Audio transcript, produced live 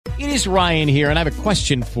It is Ryan here, and I have a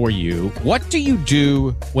question for you. What do you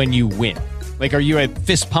do when you win? Like, are you a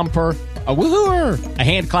fist pumper, a woohooer, a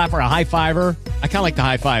hand clapper, a high fiver? I kind of like the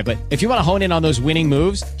high five, but if you want to hone in on those winning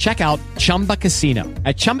moves, check out Chumba Casino.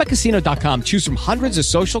 At ChumbaCasino.com, choose from hundreds of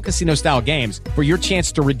social casino-style games for your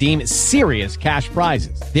chance to redeem serious cash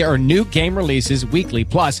prizes. There are new game releases weekly,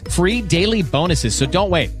 plus free daily bonuses. So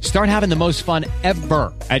don't wait. Start having the most fun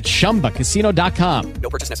ever at ChumbaCasino.com.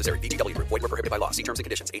 No purchase necessary. VGW Group. Void where prohibited by law. See terms and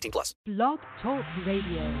conditions. 18 plus. Blog Talk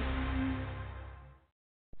Radio.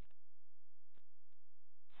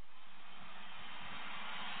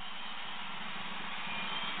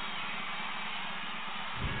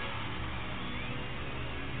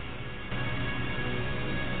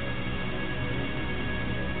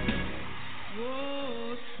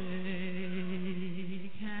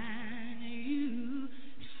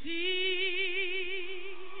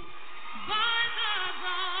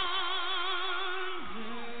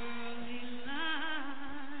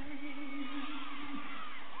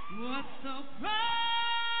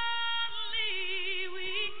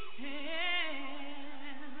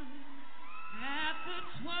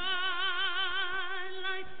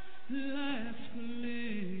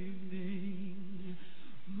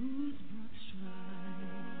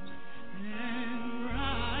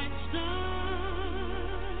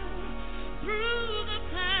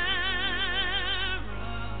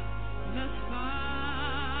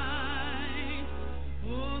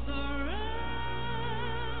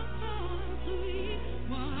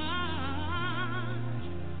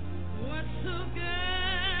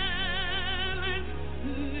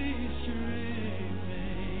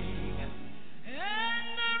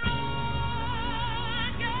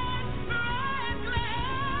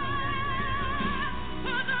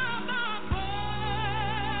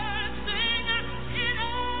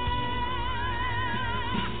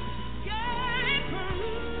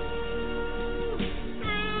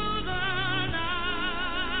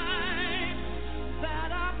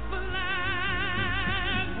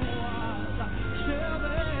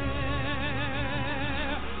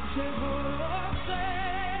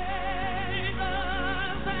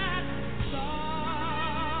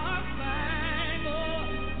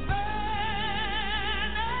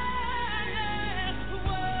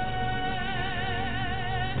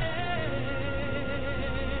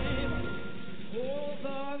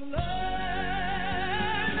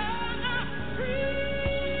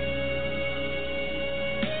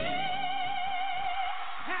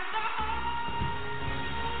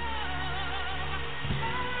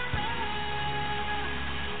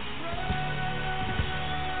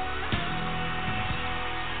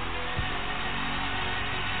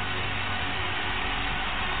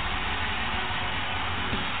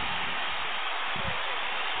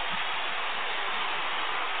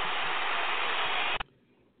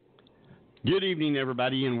 Good evening,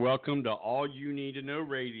 everybody, and welcome to All You Need to Know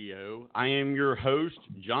Radio. I am your host,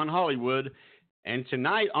 John Hollywood, and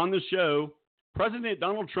tonight on the show, President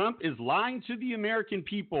Donald Trump is lying to the American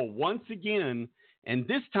people once again, and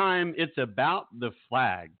this time it's about the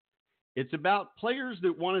flag. It's about players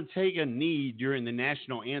that want to take a knee during the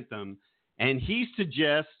national anthem, and he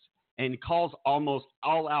suggests and calls almost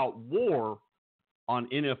all-out war on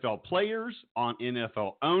NFL players, on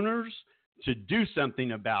NFL owners, to do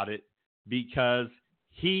something about it, because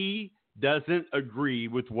he doesn't agree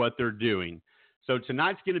with what they're doing. So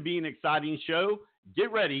tonight's going to be an exciting show.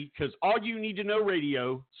 Get ready, because All You Need to Know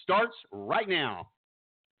Radio starts right now.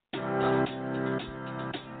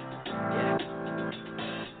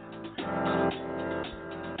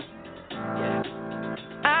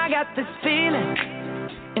 I got this feeling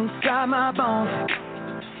inside my bones.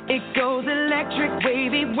 It goes electric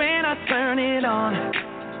wavy when I turn it on.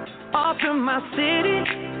 Off from my city,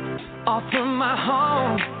 off from my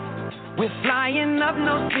home, we're flying up,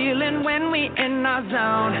 no ceiling when we in our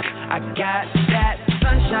zone. I got that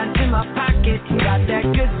sunshine in my pocket, got that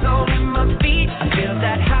good soul in my feet. I feel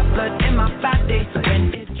that hot blood in my body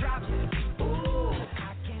when it drops.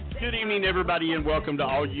 Good evening, everybody, and welcome to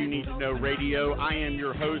All You Need to Know Radio. I am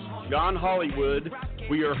your host, John Hollywood.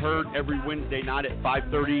 We are heard every Wednesday night at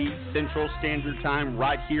 5:30 Central Standard Time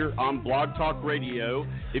right here on Blog Talk Radio.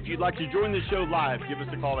 If you'd like to join the show live, give us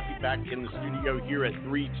a call back in the studio here at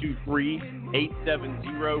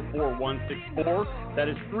 323-870-4164. That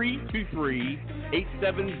is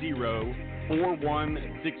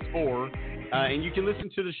 323-870-4164. And you can listen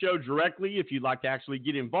to the show directly if you'd like to actually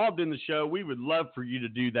get involved in the show. We would love for you to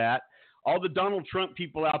do that. All the Donald Trump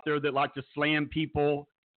people out there that like to slam people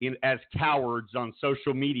as cowards on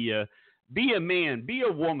social media, be a man, be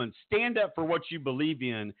a woman, stand up for what you believe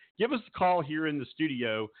in. Give us a call here in the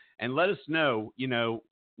studio and let us know,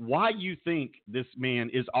 why you think this man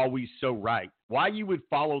is always so right, why you would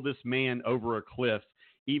follow this man over a cliff,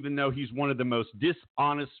 even though he's one of the most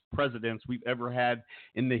dishonest presidents we've ever had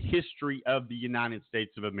in the history of the United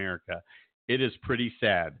States of America. It is pretty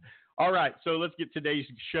sad. All right, so let's get today's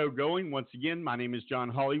show going. Once again, my name is John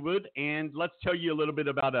Hollywood, and let's tell you a little bit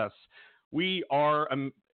about us. We are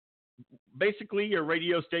basically a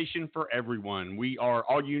radio station for everyone. We are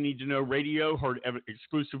All You Need to Know Radio, heard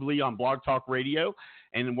exclusively on Blog Talk Radio.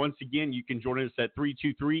 And once again, you can join us at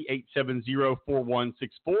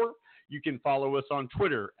 323-870-4164. You can follow us on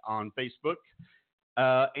Twitter, on Facebook.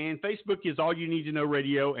 And Facebook is All You Need to Know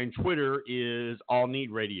Radio, and Twitter is All Need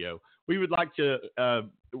Radio. We would like to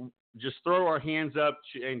just throw our hands up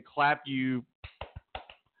and clap you.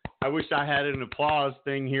 I wish I had an applause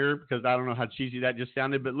thing here because I don't know how cheesy that just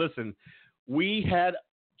sounded. But listen, we had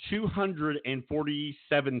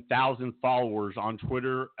 247,000 followers on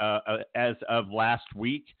Twitter as of last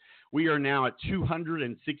week. We are now at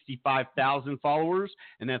 265,000 followers,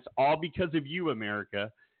 and that's all because of you,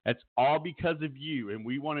 America. That's all because of you, and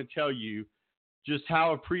we want to tell you just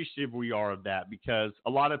how appreciative we are of that, because a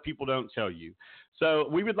lot of people don't tell you. So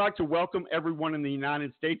we would like to welcome everyone in the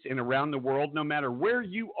United States and around the world, no matter where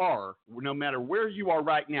you are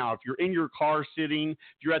right now. If you're in your car sitting,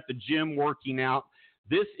 if you're at the gym working out,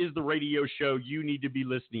 this is the radio show you need to be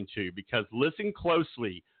listening to, because listen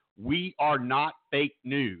closely. We are not fake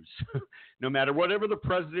news. No matter whatever the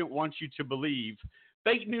president wants you to believe,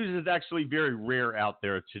 fake news is actually very rare out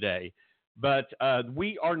there today. But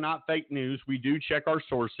we are not fake news. We do check our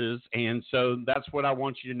sources, and so that's what I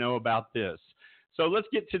want you to know about this. So let's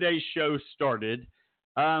get today's show started.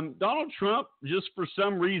 Donald Trump, just for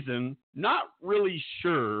some reason, not really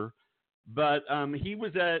sure, but he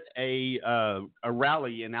was at a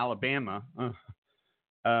rally in Alabama.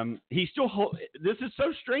 He still this is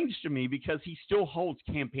so strange to me because he still holds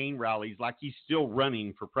campaign rallies like he's still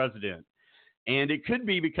running for president. And it could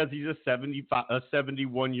be because he's a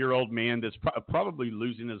 71-year-old man that's probably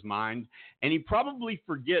losing his mind. And he probably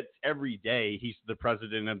forgets every day he's the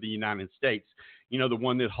president of the United States. You know, the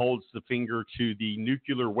one that holds the finger to the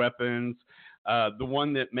nuclear weapons, the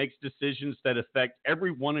one that makes decisions that affect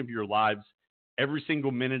every one of your lives every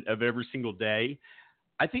single minute of every single day.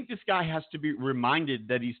 I think this guy has to be reminded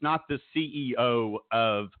that he's not the CEO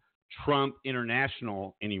of Trump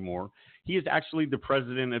International anymore. He is actually the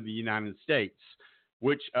president of the United States,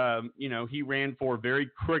 which, he ran for very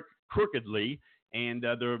crookedly. And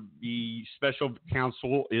the special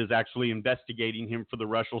counsel is actually investigating him for the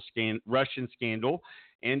Russian scandal.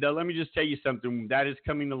 And let me just tell you something. That is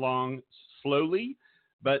coming along slowly.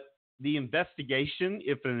 But the investigation,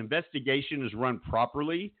 if an investigation is run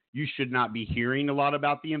properly, you should not be hearing a lot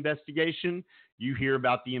about the investigation. You hear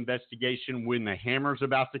about the investigation when the hammer's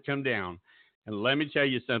about to come down. And let me tell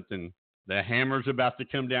you something. The hammer's about to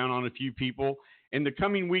come down on a few people. In the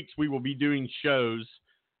coming weeks, we will be doing shows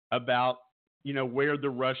about, where the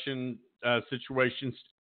Russian situation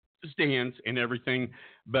stands and everything.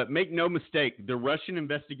 But make no mistake, the Russian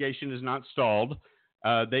investigation is not stalled.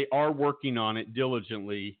 They are working on it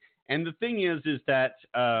diligently. And the thing is that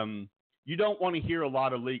you don't want to hear a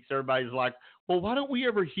lot of leaks. Everybody's like, well, why don't we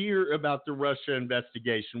ever hear about the Russia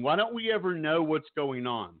investigation? Why don't we ever know what's going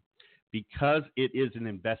on? Because it is an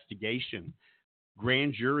investigation.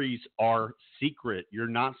 Grand juries are secret. You're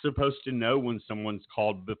not supposed to know when someone's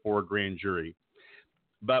called before a grand jury.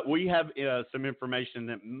 But we have some information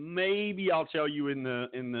that maybe I'll tell you in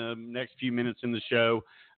the next few minutes in the show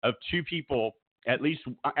of two people, at least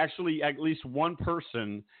one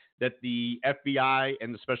person that the FBI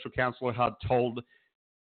and the special counsel have told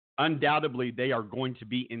undoubtedly they are going to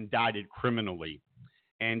be indicted criminally.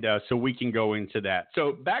 And so we can go into that.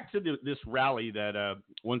 So back to this rally that,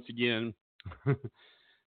 once again,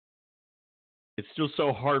 it's still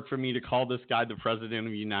so hard for me to call this guy the president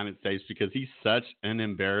of the United States because he's such an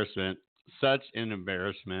embarrassment.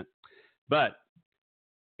 But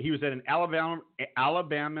he was at an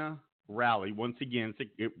Alabama rally. Once again,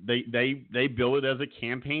 they bill it as a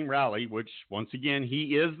campaign rally, which, once again,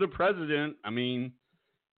 he is the president. I mean,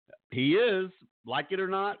 he is, like it or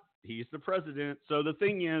not. He's the president. So the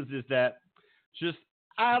thing is that just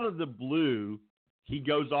out of the blue, he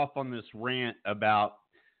goes off on this rant about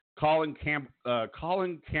Colin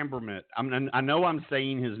Kaepernick. I know I'm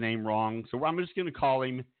saying his name wrong, so I'm just going to call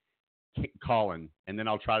him Colin, and then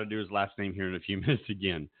I'll try to do his last name here in a few minutes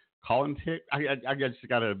again. Colin Pick. I just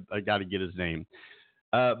gotta get his name.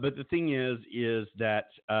 But the thing is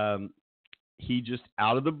that he just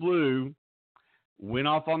out of the blue went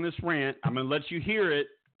off on this rant. I'm going to let you hear it.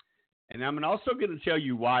 And I'm also going to tell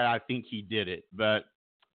you why I think he did it. But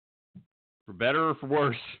For better or for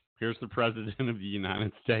worse, here's the President of the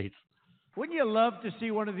United States. Wouldn't you love to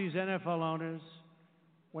see one of these NFL owners,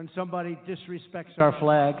 when somebody disrespects our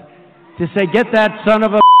flag, to say, get that son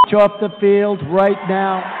of a bitch off the field right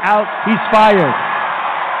now, out, he's fired.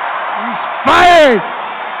 He's fired!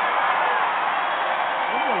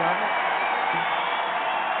 Wouldn't you love it?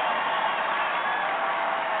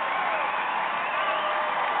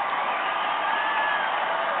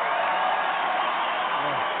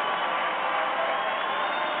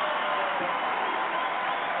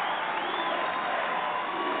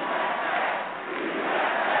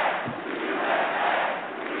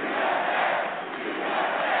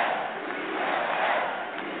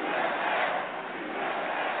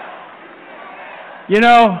 You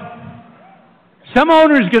know, some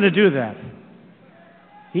owner's going to do that.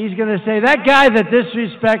 He's going to say, that guy that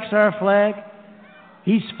disrespects our flag,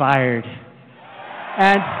 he's fired.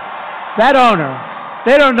 And that owner,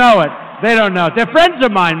 they don't know it. They don't know. They're friends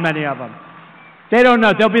of mine, many of them. They don't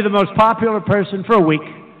know. They'll be the most popular person for a week.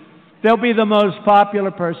 They'll be the most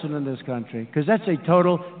popular person in this country, because that's a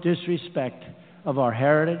total disrespect of our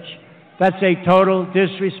heritage. That's a total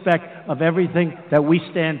disrespect of everything that we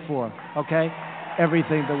stand for, okay?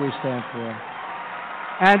 Everything that we stand for.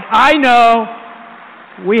 And I know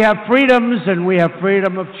we have freedoms, and we have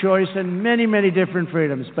freedom of choice and many, many different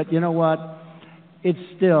freedoms. But you know what? It's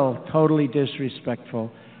still totally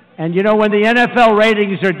disrespectful. And you know, when the NFL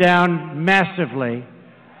ratings are down massively,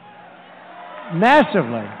 the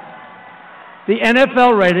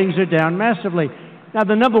NFL ratings are down massively. Now,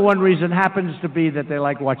 the number one reason happens to be that they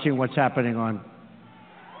like watching what's happening on,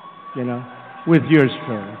 you know, with yours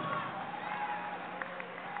truly.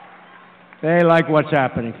 They like what's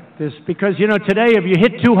happening. Because, you know, today if you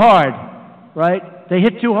hit too hard, right? They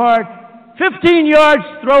hit too hard, 15 yards,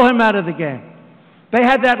 throw him out of the game. They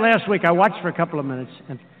had that last week. I watched for a couple of minutes,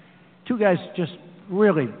 and two guys just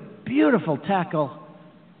really beautiful tackle.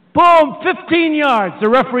 Boom, 15 yards. The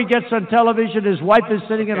referee gets on television. His wife is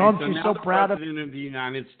sitting at home. She's so proud of him. The President of the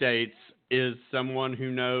United States is someone who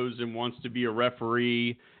knows and wants to be a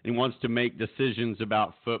referee and wants to make decisions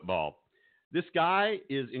about football. This guy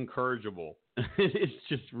is incorrigible. It's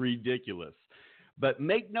just ridiculous. But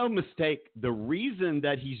make no mistake, the reason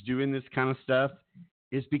that he's doing this kind of stuff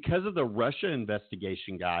is because of the Russia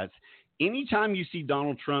investigation, guys. Anytime you see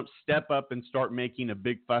Donald Trump step up and start making a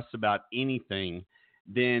big fuss about anything,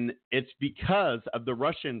 then it's because of the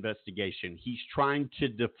Russia investigation. He's trying to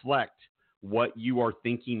deflect what you are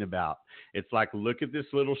thinking about. It's like, look at this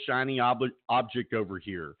little shiny object over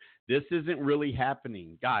here. This isn't really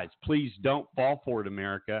happening. Guys, please don't fall for it,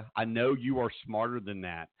 America. I know you are smarter than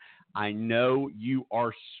that. I know you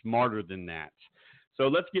are smarter than that. So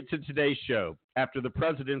let's get to today's show. After the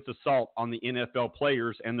president's assault on the NFL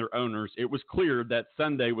players and their owners, it was clear that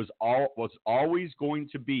Sunday was always going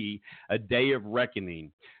to be a day of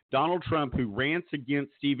reckoning. Donald Trump, who rants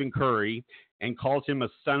against Stephen Curry and calls him a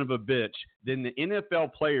son of a bitch, then the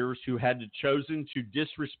NFL players who had chosen to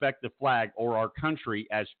disrespect the flag or our country,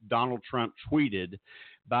 as Donald Trump tweeted,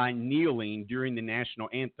 by kneeling during the national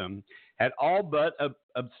anthem, had all but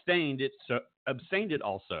abstained it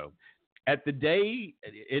also. At the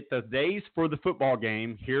days for the football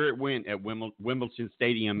game, here it went at Wimbledon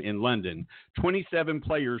Stadium in London. 27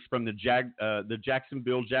 players from the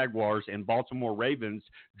Jacksonville Jaguars and Baltimore Ravens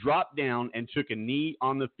dropped down and took a knee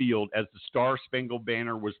on the field as the Star Spangled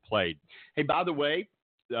Banner was played. Hey, by the way,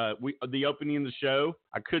 the opening of the show,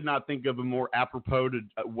 I could not think of a more apropos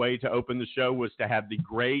way to open the show was to have the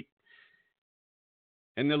great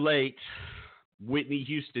and the late Whitney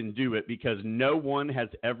Houston do it, because no one has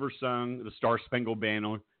ever sung the Star Spangled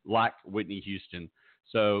Banner like Whitney Houston.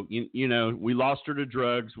 So, you know, we lost her to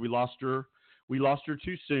drugs. We lost her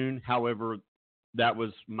too soon. However, that was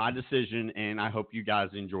my decision, and I hope you guys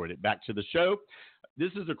enjoyed it. Back to the show.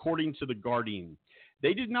 This is according to The Guardian.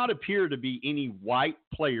 They did not appear to be any white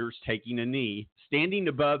players taking a knee. Standing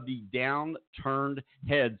above the downturned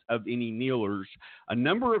heads of any kneelers, a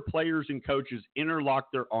number of players and coaches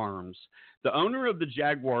interlocked their arms. The owner of the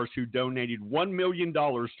Jaguars, who donated $1 million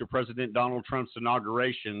to President Donald Trump's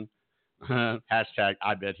inauguration, hashtag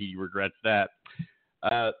I bet he regrets that,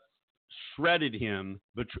 shredded him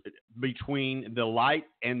between the light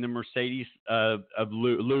and the Mercedes of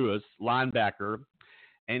Lewis, linebacker.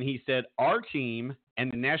 And he said, our team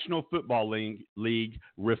and the National Football League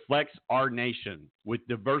reflects our nation, with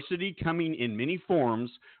diversity coming in many forms,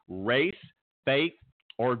 race, faith,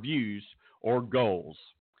 or views, or goals.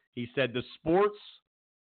 He said the sports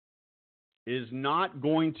is not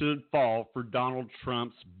going to fall for Donald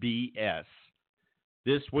Trump's BS.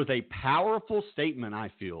 This was a powerful statement,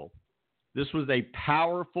 I feel. This was a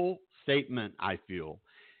powerful statement, I feel.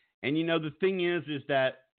 And, the thing is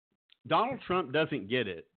that Donald Trump doesn't get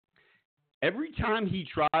it. Every time he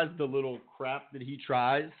tries the little crap that he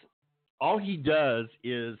tries, all he does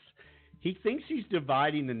is he thinks he's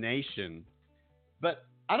dividing the nation. But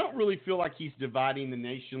I don't really feel like he's dividing the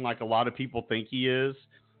nation like a lot of people think he is.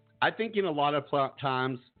 I think in a lot of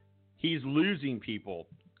times he's losing people.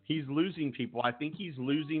 I think he's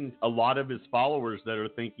losing a lot of his followers that are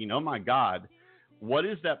thinking, oh, my God, what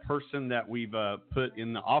is that person that we've put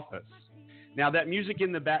in the office? Now, that music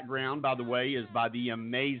in the background, by the way, is by the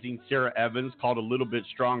amazing Sarah Evans, called A Little Bit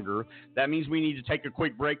Stronger. That means we need to take a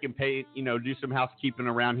quick break and do some housekeeping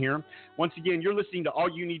around here. Once again, you're listening to All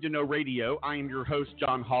You Need to Know Radio. I am your host,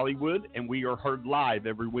 John Hollywood, and we are heard live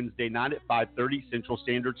every Wednesday night at 5:30 Central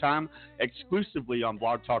Standard Time, exclusively on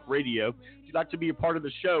Blog Talk Radio. If you'd like to be a part of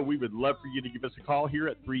the show, we would love for you to give us a call here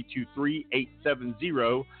at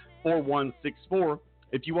 323-870-4164.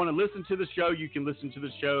 If you want to listen to the show, you can listen to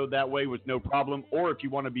the show that way with no problem. Or if you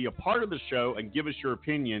want to be a part of the show and give us your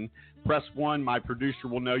opinion, press 1. My producer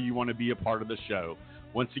will know you want to be a part of the show.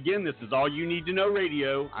 Once again, this is All You Need to Know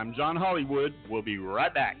Radio. I'm John Hollywood. We'll be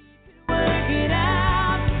right back. Work it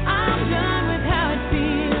out. I'm done with how it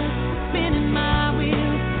feels. Spinning my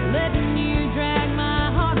wheels, letting you drag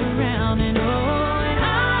my heart around and and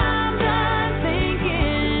I'm done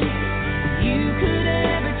thinking you could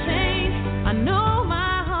ever change. I know.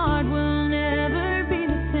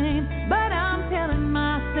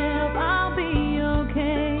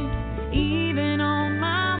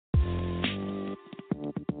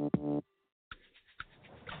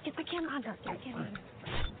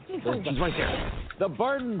 It's right there. The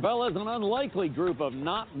Barden Bellas, an unlikely group of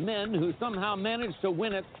not men who somehow managed to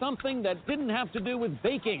win at something that didn't have to do with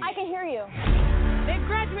baking. I can hear you. They've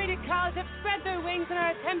graduated college, have spread their wings, and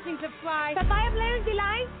are attempting to fly. The fireflies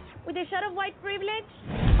delight with a shot of white privilege.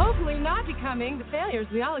 Hopefully not becoming the failures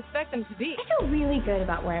we all expect them to be. I feel really good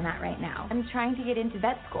about where I'm at right now. I'm trying to get into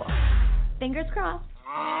vet school. Fingers crossed.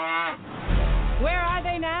 Where are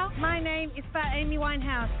they now? My name is Fat Amy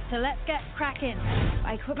Winehouse, so let's get cracking.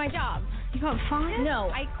 I quit my job. You got fired? No,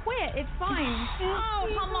 I quit. It's fine. Oh,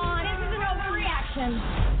 come on. This is an overreaction.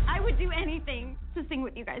 I would do anything to sing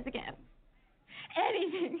with you guys again.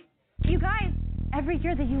 Anything. You guys, every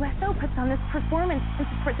year the USO puts on this performance to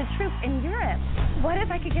support the troops in Europe. What if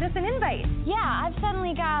I could get us an invite? Yeah, I've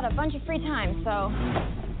suddenly got a bunch of free time, so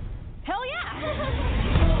hell yeah.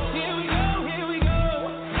 Here we go, here we go.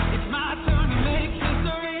 It's my turn to make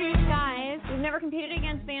history. Guys, we've never competed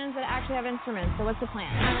against bands that actually have instruments, so what's the plan?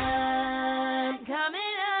 I'm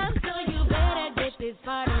coming up, so you better get this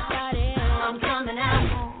party started. I'm coming out.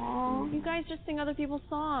 Aww, you guys just sing other people's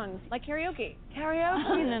songs, like karaoke.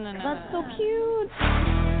 Karaoke? No. That's so cute.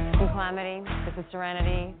 In Calamity, this is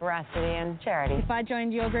Serenity, Veracity, and Charity. If I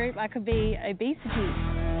joined your group, I could be obesity.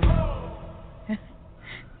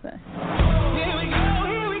 So. Here we go,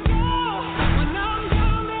 here we go. When I'm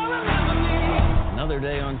down, they'll remember me. Another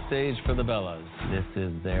day on stage for the Bellas. This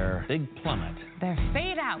is their big plummet Their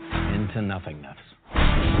fade out. into nothingness.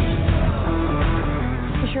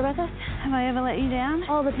 You sure about this? Have I ever let you down?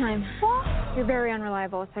 All the time. You're very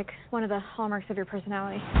unreliable. It's like one of the hallmarks of your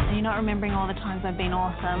personality. Are you not remembering all the times I've been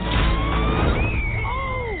awesome?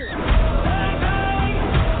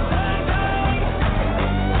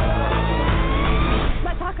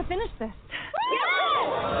 Let's talk and finish this.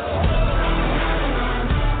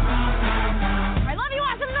 I love you,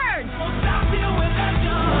 awesome nerds!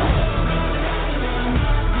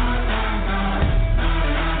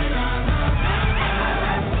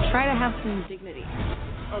 Try to have some dignity.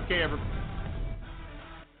 Okay,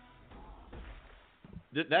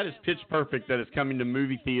 that is Pitch Perfect, that is coming to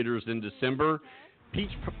movie theaters in December.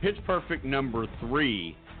 Pitch Perfect number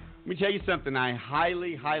 3. Let me tell you something. I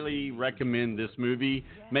highly, highly recommend this movie.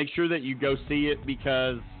 Make sure that you go see it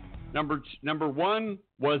because number 1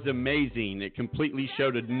 was amazing. It completely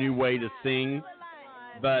showed a new way to sing.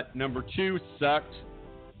 But number 2 sucked.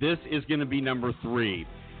 This is going to be number 3.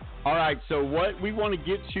 All right, so what we want to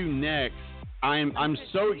get to next, I'm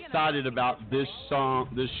so excited about this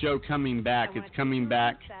show coming back. It's coming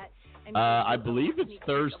back, I believe it's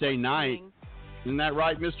Thursday night. Isn't that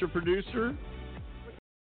right, Mr. Producer?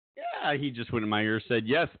 Yeah, he just went in my ear and said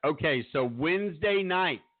yes. Okay, so Wednesday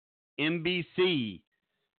night, NBC,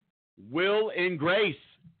 Will and Grace.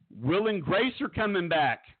 Will and Grace are coming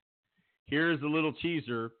back. Here's a little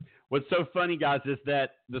teaser. What's so funny, guys, is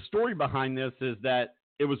that the story behind this is that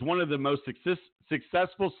it was one of the most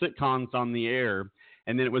successful sitcoms on the air,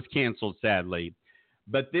 and then it was canceled, sadly.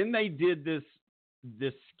 But then they did this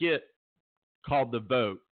skit called The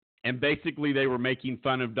Vote, And basically they were making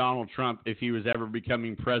fun of Donald Trump if he was ever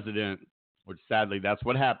becoming president, which sadly that's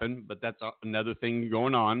what happened, but that's another thing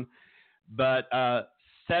going on. But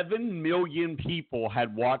 7 million people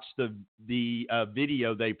had watched the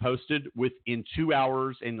video they posted within 2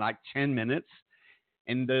 hours and like 10 minutes.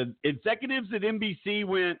 And the executives at NBC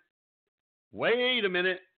went, wait a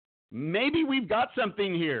minute, maybe we've got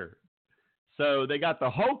something here. So they got the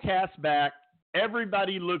whole cast back.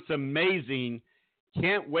 Everybody looks amazing.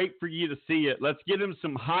 Can't wait for you to see it. Let's get them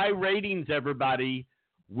some high ratings, everybody.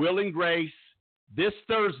 Will and Grace, this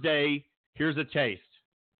Thursday. Here's a taste.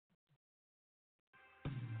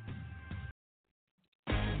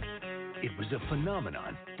 It was a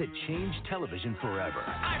phenomenon that changed television forever.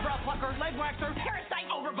 Eyebrow plucker, leg waxer, parasite,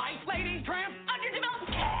 overbite, lady, tramp,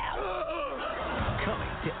 underdeveloped cow.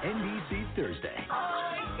 Coming to NBC Thursday. Oh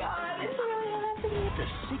my God, it's really happening. The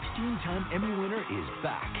 16-time Emmy winner is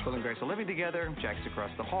back. Will and Grace are living together. Jack's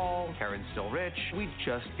across the hall. Karen's still rich. We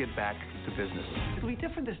just get back to business. It'll be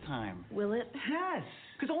different this time. Will it? Yes.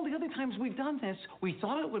 Because all the other times we've done this, we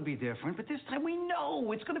thought it would be different, but this time we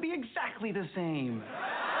know it's going to be exactly the same.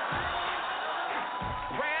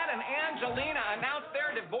 Brad and Angelina announced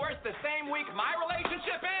their divorce the same week my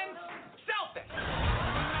relationship ends. Selfish.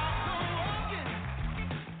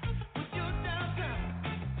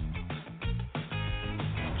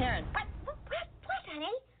 Karen. What,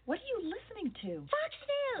 honey? What are you listening to? Fox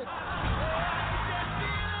News.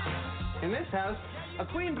 In this house, a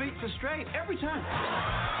queen beats a straight every time.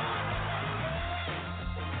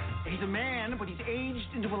 He's a man, but he's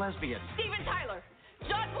aged into a lesbian. Steven Tyler,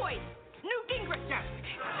 John Boyd, Newt Gingrich.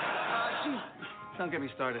 Don't get me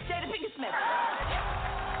started. Jada Pinkett Smith.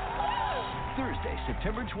 Thursday,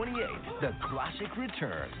 September 28th, the classic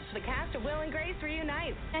returns. The cast of Will and Grace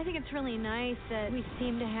reunite. I think it's really nice that we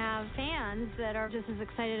seem to have fans that are just as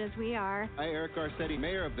excited as we are. I, Eric Garcetti,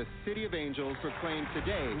 mayor of the City of Angels, proclaim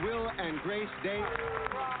today Will and Grace Day.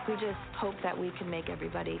 We just hope that we can make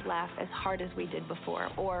everybody laugh as hard as we did before,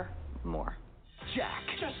 or more. Jack,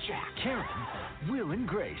 just Jack, Karen, Will and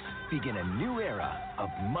Grace begin a new era of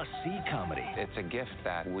must-see comedy. It's a gift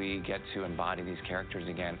that we get to embody these characters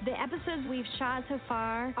again. The episodes we've shot so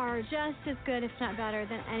far are just as good, if not better,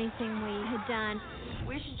 than anything we had done.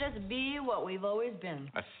 We should just be what we've always been.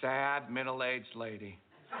 A sad middle-aged lady.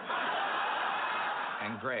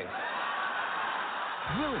 And Grace.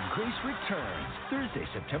 Will and Grace returns Thursday,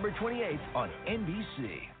 September 28th on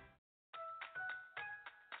NBC.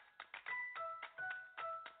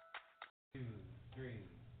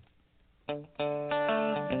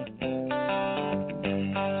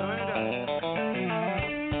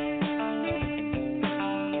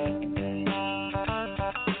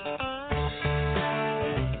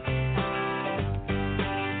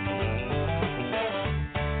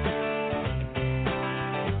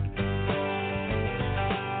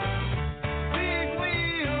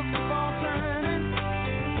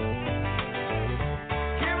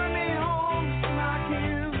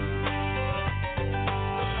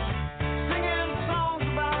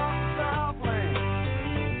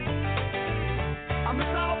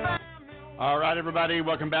 All right, everybody,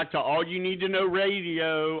 welcome back to All You Need to Know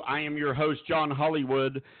Radio. I am your host, John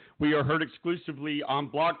Hollywood. We are heard exclusively on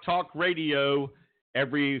Blog Talk Radio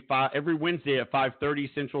every Wednesday at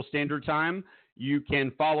 5:30 Central Standard Time. You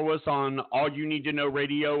can follow us on All You Need to Know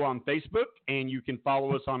Radio on Facebook, and you can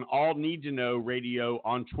follow us on All Need to Know Radio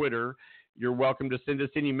on Twitter. You're welcome to send us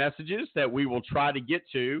any messages that we will try to get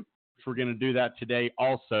to. We're going to do that today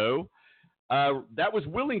also. That was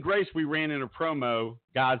Will and Grace we ran in a promo.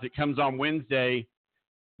 Guys, it comes on Wednesday.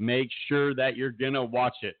 Make sure that you're going to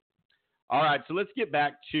watch it. All right, so let's get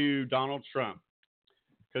back to Donald Trump.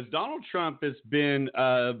 Because Donald Trump has been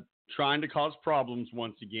trying to cause problems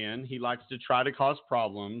once again. He likes to try to cause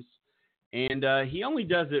problems. And he only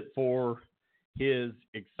does it for his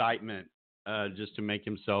excitement, just to make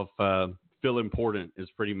himself feel important is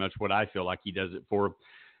pretty much what I feel like he does it for.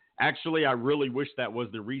 Actually, I really wish that was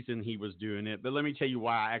the reason he was doing it, but let me tell you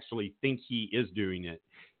why I actually think he is doing it.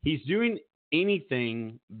 He's doing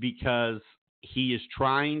anything because he is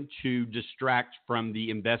trying to distract from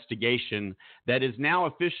the investigation that is now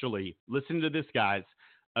officially, listen to this, guys,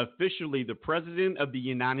 officially the President of the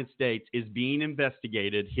United States is being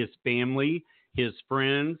investigated, his family, his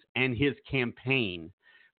friends, and his campaign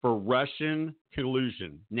for Russian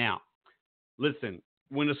collusion. Now, listen.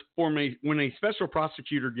 When a special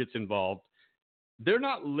prosecutor gets involved, they're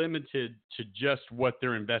not limited to just what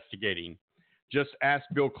they're investigating. Just ask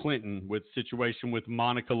Bill Clinton with situation with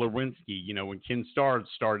Monica Lewinsky. You know, when Ken Starr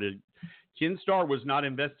started, Ken Starr was not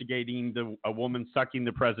investigating a woman sucking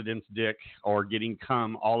the president's dick or getting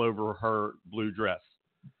cum all over her blue dress.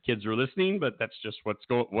 kids are listening, but that's just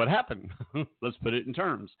what happened. Let's put it in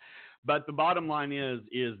terms. But the bottom line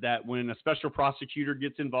is that when a special prosecutor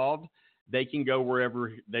gets involved, they can go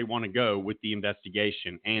wherever they want to go with the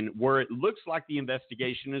investigation. And where it looks like the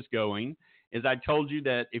investigation is going is, I told you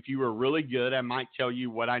that if you were really good, I might tell you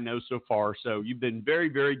what I know so far. So you've been very,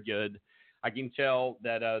 very good. I can tell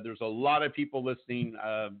that there's a lot of people listening,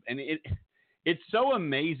 and it's so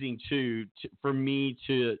amazing for me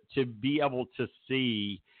to be able to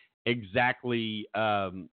see exactly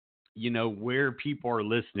where people are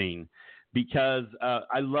listening, because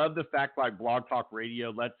I love the fact like Blog Talk Radio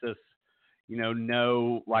lets us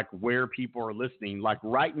know like where people are listening. Like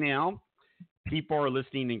right now, people are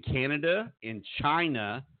listening in Canada, in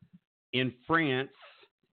China, in France,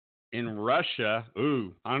 in Russia.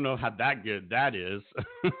 Ooh, I don't know how that good that is.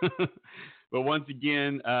 But once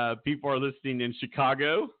again, people are listening in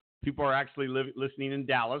Chicago. People are actually listening in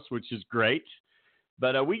Dallas, which is great.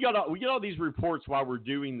 But we get all these reports while we're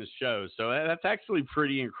doing the show, so that's actually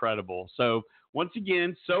pretty incredible. So once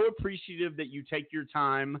again, so appreciative that you take your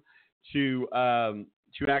time to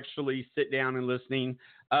actually sit down and listening.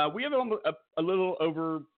 We have a little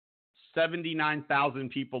over 79,000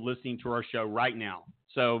 people listening to our show right now.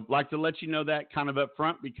 So I'd like to let you know that kind of up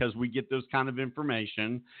front, because we get those kind of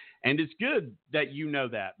information. And it's good that you know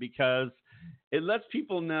that, because it lets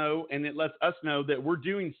people know, and it lets us know that we're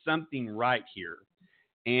doing something right here.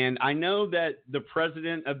 And I know that the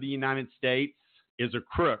president of the United States is a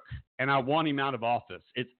crook, and I want him out of office.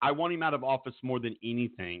 I want him out of office more than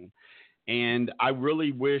anything. And I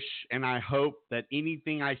really wish and I hope that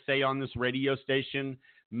anything I say on this radio station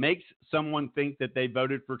makes someone think that they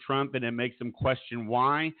voted for Trump, and it makes them question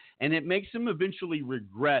why, and it makes them eventually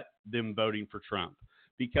regret them voting for Trump,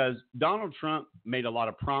 because Donald Trump made a lot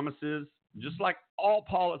of promises, just like all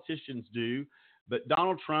politicians do, but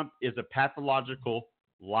Donald Trump is a pathological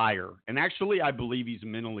liar, and actually I believe he's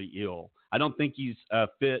mentally ill. I don't think he's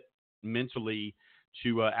fit mentally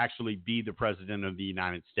to actually be the president of the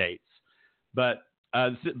United States. But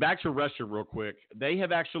back to Russia real quick. They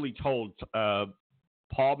have actually told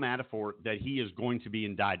Paul Manafort that he is going to be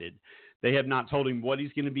indicted. They have not told him what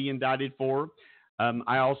he's going to be indicted for.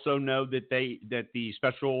 I also know that the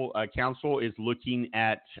special counsel is looking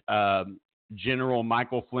at General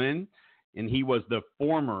Michael Flynn, and he was the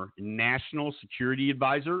former national security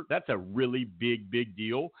advisor. That's a really big, big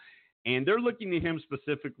deal. And they're looking at him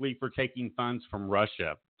specifically for taking funds from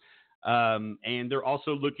Russia. And they're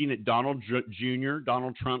also looking at Donald Jr.,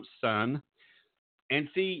 Donald Trump's son. And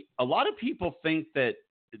see, a lot of people think that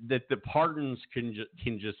the pardons can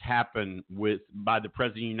just happen by the President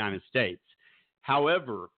of the United States.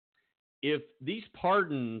 However, if these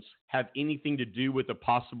pardons have anything to do with a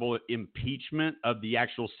possible impeachment of the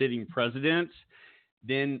actual sitting president,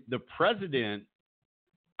 then the president,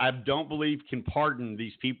 I don't believe, can pardon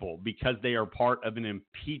these people, because they are part of an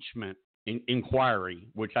impeachment inquiry,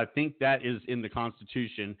 which I think that is in the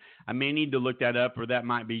Constitution. I may need to look that up, or that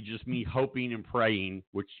might be just me hoping and praying,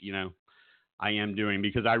 which, I am doing,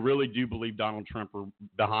 because I really do believe Donald Trump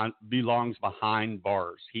belongs behind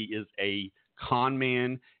bars. He is a con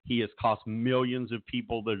man. He has cost millions of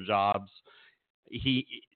people their jobs.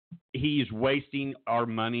 He's wasting our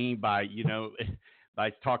money by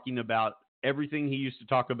talking about everything he used to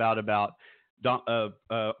talk about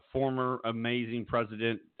former amazing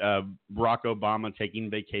President Barack Obama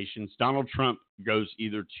taking vacations. Donald Trump goes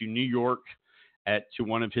either to New York to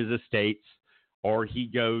one of his estates, or he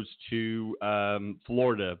goes to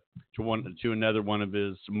Florida to another one of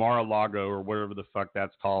his Mar-a-Lago, or whatever the fuck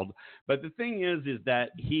that's called. But the thing is that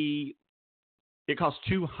it costs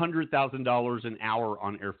 $200,000 an hour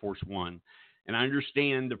on Air Force One, and I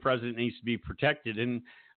understand the president needs to be protected, and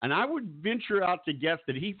I would venture out to guess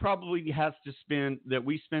that he probably has to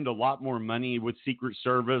we spend a lot more money with Secret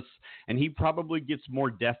Service, and he probably gets more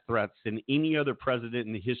death threats than any other president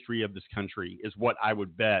in the history of this country, is what I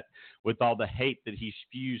would bet, with all the hate that he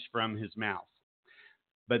spews from his mouth.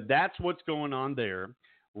 But that's what's going on there.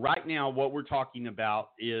 Right now, what we're talking about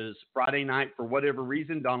is Friday night, for whatever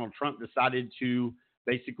reason, Donald Trump decided to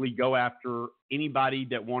basically go after anybody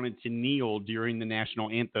that wanted to kneel during the national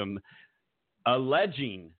anthem,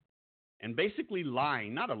 alleging and basically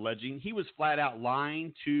lying, not alleging, he was flat out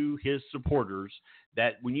lying to his supporters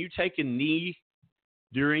that when you take a knee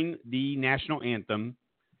during the national anthem,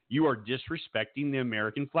 you are disrespecting the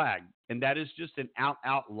American flag. And that is just an out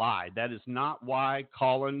lie. That is not why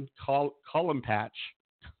Cumberbatch,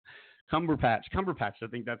 I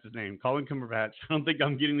think that's his name, Colin Cumberbatch. I don't think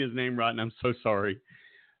I'm getting his name right, and I'm so sorry.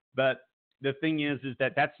 But the thing is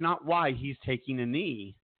that that's not why he's taking a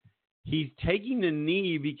knee. He's taking the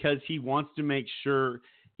knee because he wants to make sure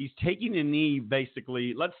he's taking a knee.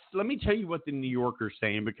 Basically, let me tell you what the New Yorker's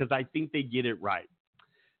saying, because I think they get it right.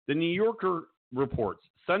 The New Yorker reports,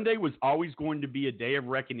 Sunday was always going to be a day of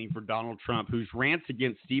reckoning for Donald Trump, whose rants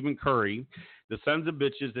against Stephen Curry, the sons of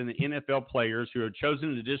bitches, and the NFL players who have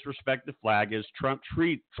chosen to disrespect the flag, as Trump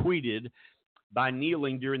tweeted, by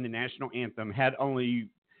kneeling during the national anthem, had it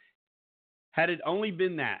only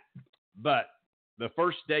been that. But the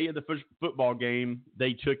first day of the football game,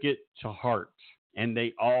 they took it to heart, and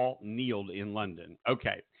they all kneeled in London.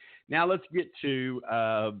 Okay, now let's get to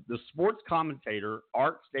the sports commentator,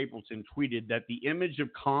 Art Stapleton, tweeted that the image of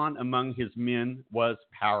Khan among his men was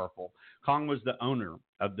powerful. Khan was the owner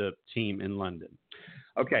of the team in London.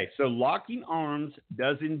 Okay, so locking arms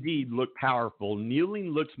does indeed look powerful.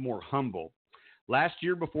 Kneeling looks more humble. Last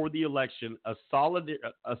year before the election,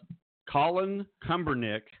 Colin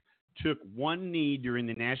Kaepernick took one knee during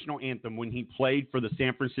the national anthem when he played for the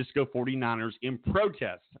San Francisco 49ers in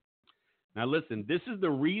protest. Now listen, this is the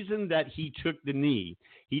reason that he took the knee.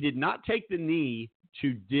 He did not take the knee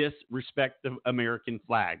to disrespect the American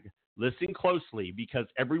flag. Listen closely, because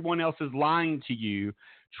everyone else is lying to you,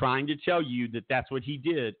 trying to tell you that that's what he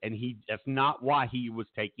did, and that's not why he was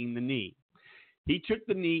taking the knee. He took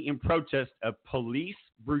the knee in protest of police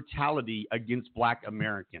brutality against Black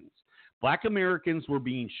Americans. Black Americans were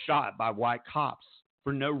being shot by white cops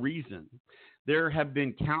for no reason. There have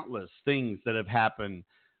been countless things that have happened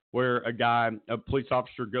where a police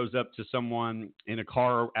officer goes up to someone in a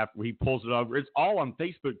car after he pulls it over. It's all on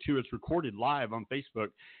Facebook too. It's recorded live on Facebook,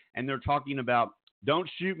 and they're talking about, don't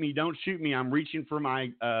shoot me, don't shoot me. I'm reaching for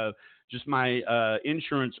my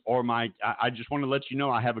insurance, or I just want to let you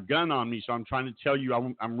know I have a gun on me, so I'm trying to tell you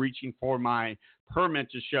I'm reaching for my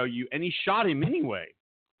permit to show you. And he shot him anyway,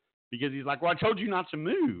 because he's like, well, I told you not to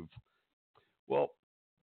move. Well,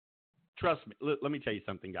 trust me. Let me tell you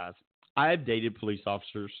something, guys. I have dated police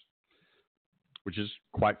officers, which is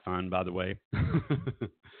quite fun, by the way.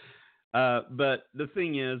 But the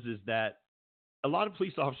thing is that a lot of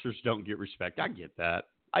police officers don't get respect. I get that.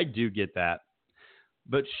 I do get that.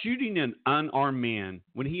 But shooting an unarmed man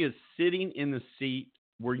when he is sitting in the seat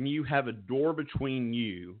where you have a door between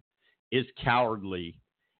you is cowardly.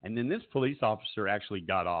 And then this police officer actually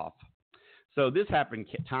got off. So this happened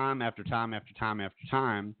time after time after time after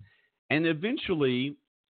time. And eventually,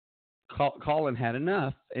 Colin had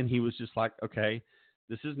enough, and he was just like, okay,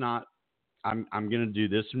 this is not, I'm going to do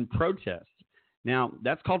this in protest. Now,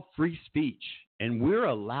 that's called free speech, and we're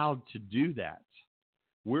allowed to do that.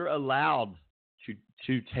 We're allowed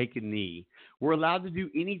to take a knee. We're allowed to do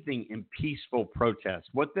anything in peaceful protest.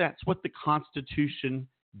 That's what the Constitution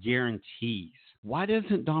guarantees. Why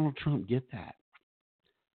doesn't Donald Trump get that?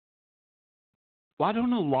 Why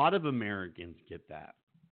don't a lot of Americans get that?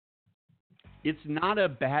 It's not a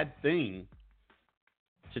bad thing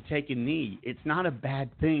to take a knee. It's not a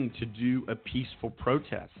bad thing to do a peaceful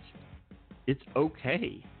protest. It's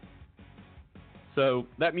okay. So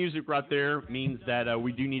that music right there means that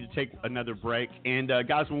we do need to take another break. And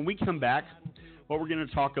guys, when we come back, what we're going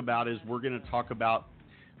to talk about is we're going to talk about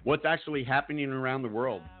what's actually happening around the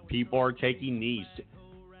world. People are taking knees,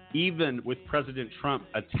 even with President Trump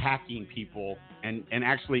attacking people and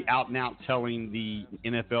actually out and out telling the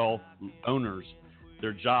NFL owners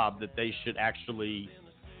their job that they should actually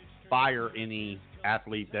fire any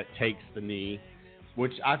athlete that takes the knee,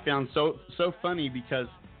 which I found so funny, because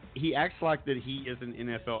he acts like that he is an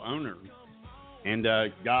NFL owner. And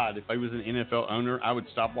God, if I was an NFL owner, I would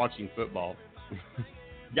stop watching football.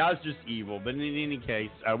 Guy's just evil. But in any case,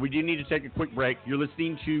 we do need to take a quick break. You're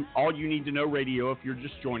listening to All You Need to Know Radio if you're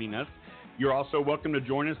just joining us. You're also welcome to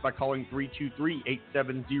join us by calling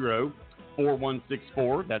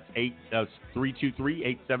 323-870-4164. That's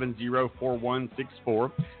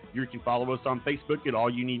 323-870-4164. You can follow us on Facebook at All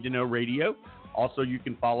You Need to Know Radio. Also, you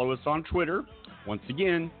can follow us on Twitter. Once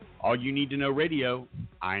again, All You Need to Know Radio.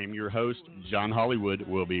 I am your host, John Hollywood.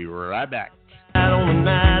 We'll be right back. On a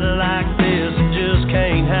night like this, I just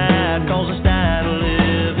can't hide, 'cause it's time to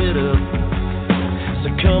live it up. So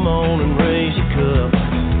come on and raise your cup.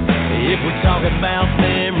 If we talk about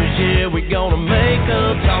memories, yeah, we're gonna make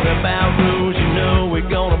up. Talk about rules, you know we're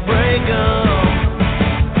gonna break up.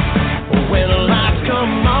 When the lights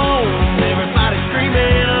come on, everybody's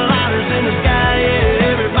screaming, lighters in the sky,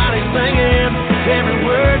 yeah, everybody's singing every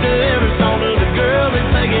word to every song to the girl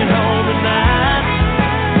that's taking home tonight.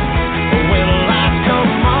 When the lights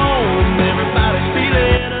come on, everybody's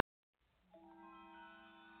feeling.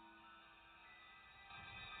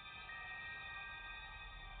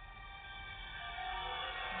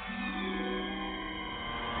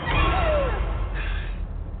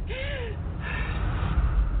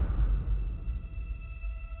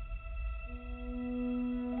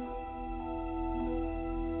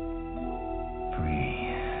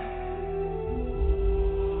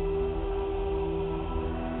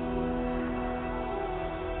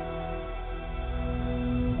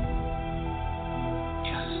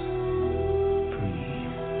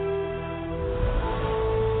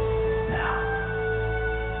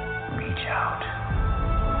 out.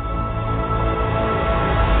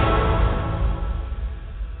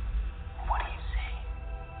 What do you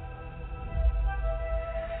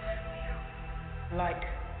see? Light.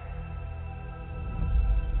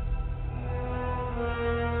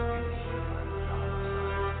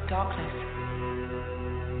 Darkness.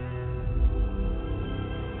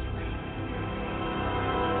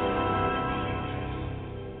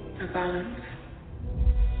 A balance.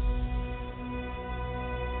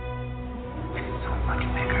 It's so much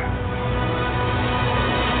bigger.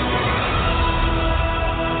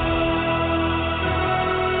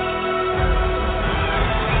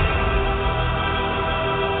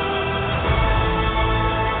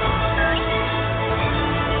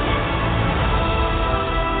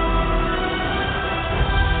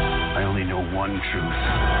 I only know one truth.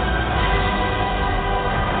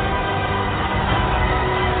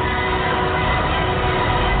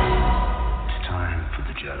 It's time for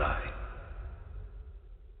the Jedi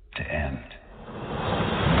to end.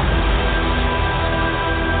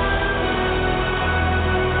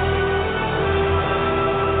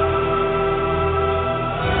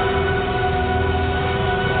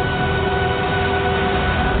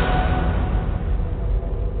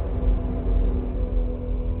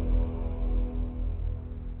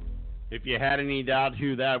 If you had any doubt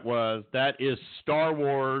who that was, that is Star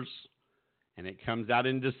Wars, and it comes out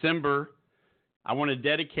in December. I want to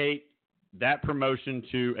dedicate that promotion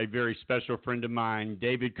to a very special friend of mine,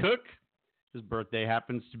 David Cook. His birthday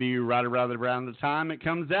happens to be right around the time it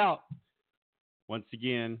comes out. Once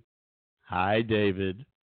again, hi, David.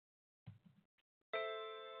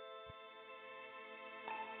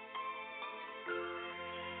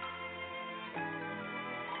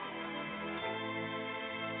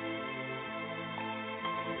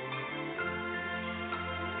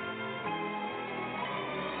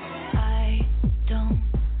 I don't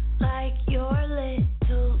like your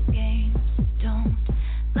little games, don't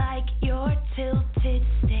like your tilted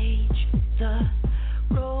stage, the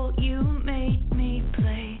role you made me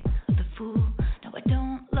play, the fool. No, I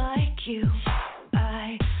don't like you.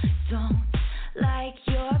 I don't like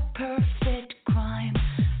your perfect crime,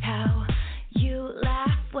 how you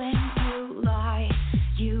laugh when you lie.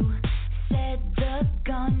 You said the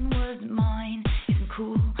gun was mine, isn't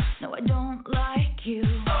cool. No, I don't like you.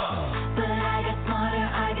 But I got smarter,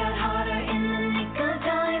 I got harder in the nick of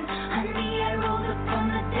time. Honey, I rolled up from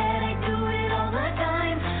the dead, I do it all the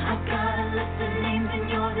time. I got a list of names and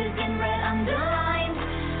yours is in red underlined.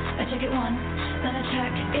 I check it once, then I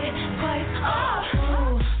check it twice.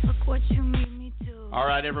 Oh, look what you made me do. All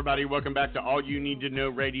right, everybody, welcome back to All You Need to Know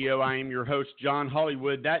Radio. I am your host, John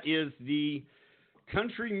Hollywood. That is the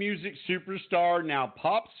country music superstar, now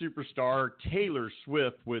pop superstar, Taylor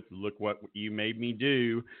Swift with Look What You Made Me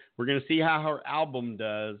Do. We're going to see how her album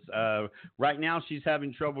does. Right now, she's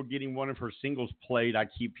having trouble getting one of her singles played. I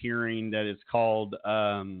keep hearing that it's called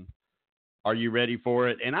Are You Ready For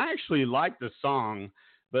It? And I actually like the song,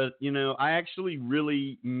 but, you know, I actually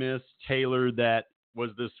really miss Taylor that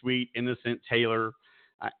was the sweet, innocent Taylor.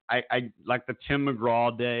 I like the Tim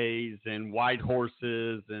McGraw days and White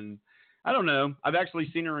Horses, and I don't know. I've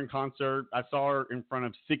actually seen her in concert. I saw her in front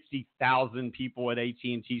of 60,000 people at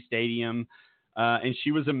AT&T Stadium, and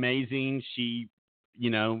she was amazing. She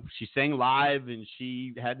sang live, and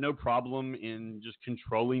she had no problem in just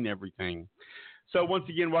controlling everything. So once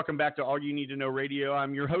again, welcome back to All You Need to Know Radio.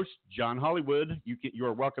 I'm your host, John Hollywood. You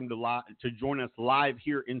are welcome to join us live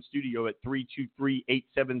here in studio at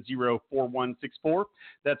 323-870-4164.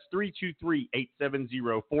 That's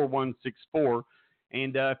 323-870-4164.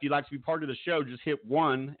 And if you'd like to be part of the show, just hit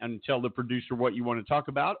 1 and tell the producer what you want to talk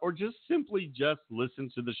about, or just simply listen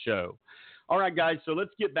to the show. All right, guys, so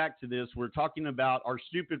let's get back to this. We're talking about our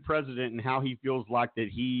stupid president and how he feels like that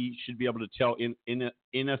he should be able to tell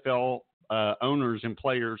NFL owners and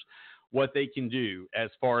players what they can do as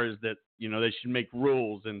far as that, they should make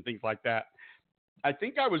rules and things like that. I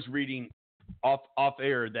think I was reading off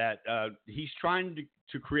air that he's trying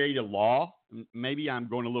to create a law. Maybe I'm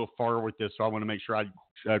going a little far with this, so I want to make sure I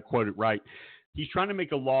quote it right. He's trying to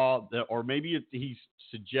make a law that, or maybe he's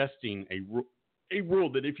suggesting a rule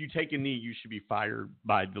that if you take a knee, you should be fired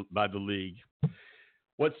by the league.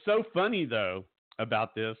 What's so funny, though,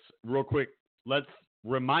 about this, real quick, let's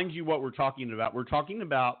remind you what we're talking about. We're talking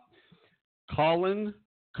about Colin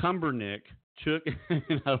Kaepernick took,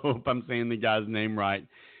 and I hope I'm saying the guy's name right,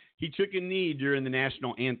 he took a knee during the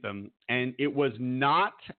national anthem, and it was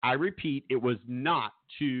not, I repeat, it was not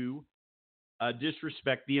to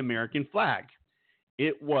disrespect the American flag.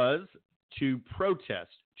 It was to protest,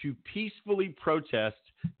 to peacefully protest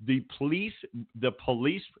the police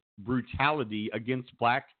brutality against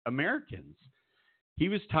Black Americans. He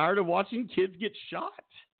was tired of watching kids get shot,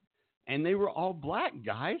 and they were all Black,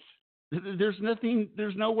 guys. There's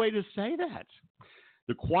no way to say that.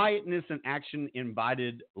 The quietness and action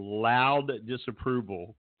invited loud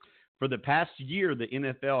disapproval. For the past year, the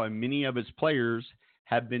NFL and many of its players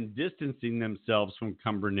have been distancing themselves from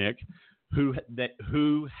Kaepernick, who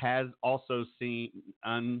has also seen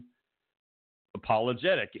unapologetic.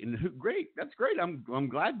 And great, that's great. I'm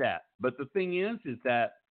glad that. But the thing is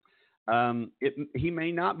that he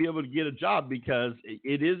may not be able to get a job because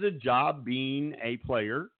it is a job being a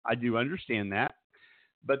player. I do understand that.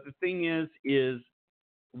 But the thing is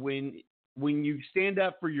when you stand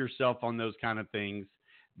up for yourself on those kind of things,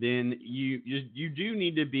 then you do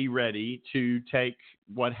need to be ready to take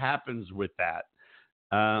what happens with that.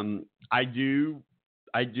 I do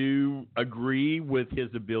agree with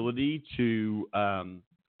his ability to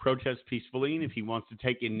protest peacefully, and if he wants to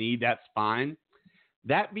take a knee, that's fine.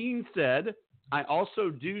 That being said, I also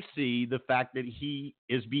do see the fact that he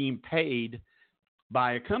is being paid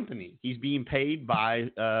by a company. He's being paid by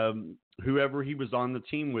whoever he was on the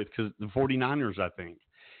team with, because the 49ers, I think.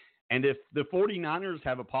 And if the 49ers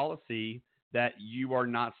have a policy that you are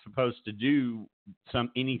not supposed to do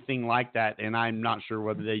anything like that, and I'm not sure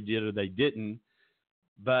whether they did or they didn't,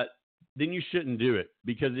 but then you shouldn't do it.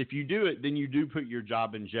 Because if you do it, then you do put your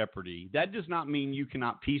job in jeopardy. That does not mean you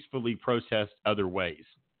cannot peacefully protest other ways.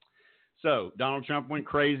 So Donald Trump went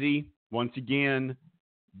crazy. Once again,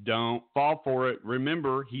 don't fall for it.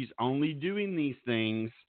 Remember, he's only doing these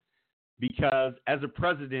things because as a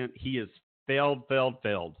president, he has failed.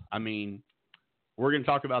 I mean, we're going to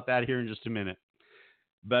talk about that here in just a minute.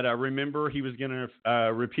 But remember, he was going to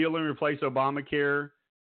repeal and replace Obamacare,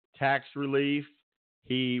 tax relief.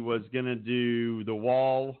 He was going to do the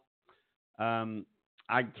wall.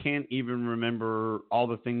 I can't even remember all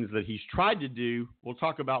the things that he's tried to do. We'll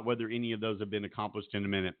talk about whether any of those have been accomplished in a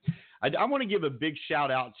minute. I want to give a big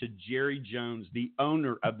shout out to Jerry Jones, the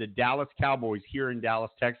owner of the Dallas Cowboys here in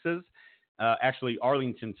Dallas, Texas. Actually,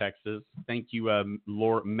 Arlington, Texas. Thank you,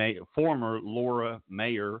 former Laura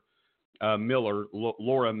Miller.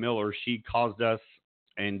 Laura Miller. She caused us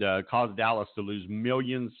and caused Dallas to lose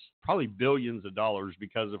millions, probably billions of dollars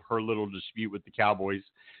because of her little dispute with the Cowboys.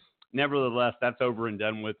 Nevertheless, that's over and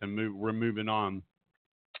done with, and we're moving on.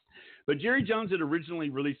 But Jerry Jones had originally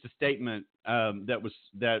released a statement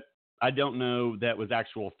that I don't know that was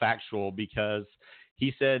factual, because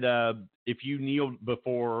he said if you kneeled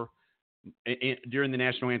before during the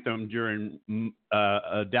national anthem during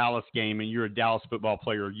a Dallas game and you're a Dallas football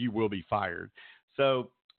player, you will be fired.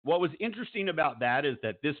 So what was interesting about that is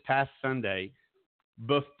that this past Sunday,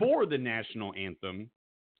 before the national anthem,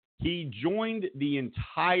 he joined the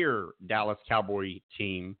entire Dallas Cowboy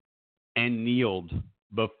team and kneeled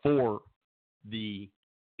before the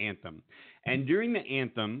anthem. And during the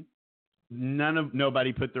anthem,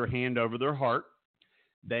 nobody put their hand over their heart.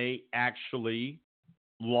 They actually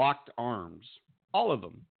locked arms, all of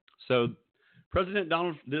them. So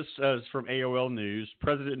this is from AOL News.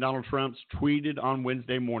 President Donald Trump tweeted on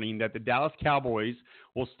Wednesday morning that the Dallas Cowboys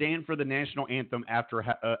will stand for the national anthem after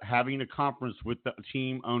having a conference with the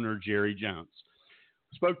team owner, Jerry Jones.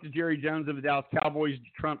 Spoke to Jerry Jones of the Dallas Cowboys.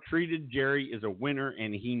 Trump treated Jerry as a winner,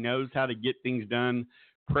 and he knows how to get things done.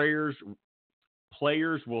 Players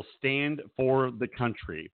will stand for the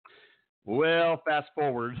country. Well, fast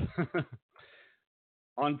forward.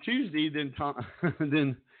 On Tuesday,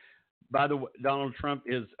 Donald Trump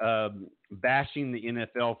is bashing the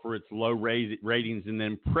NFL for its low ratings, and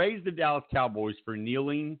then praised the Dallas Cowboys for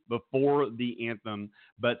kneeling before the anthem,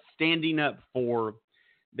 but standing up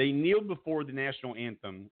they kneeled before the national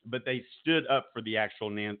anthem, but they stood up for the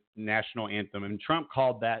actual national anthem, and Trump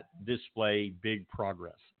called that display big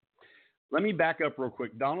progress. Let me back up real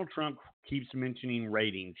quick. Donald Trump keeps mentioning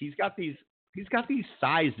ratings. He's got these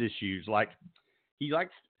size issues, like he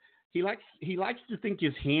likes to think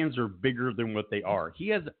his hands are bigger than what they are. He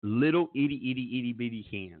has little itty bitty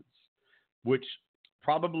hands, which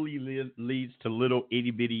probably leads to little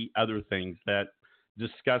itty bitty other things that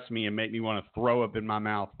disgust me and make me want to throw up in my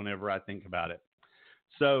mouth whenever I think about it.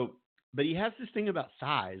 So, but he has this thing about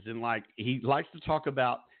size, and like he likes to talk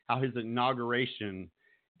about how his inauguration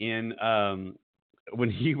in when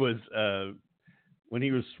he was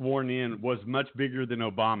sworn in was much bigger than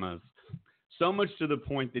Obama's. So much to the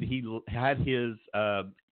point that he had his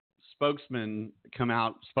spokesman come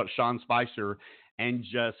out, Sean Spicer, and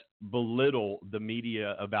just belittle the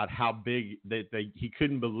media about how big he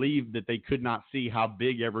couldn't believe that they could not see how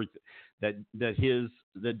big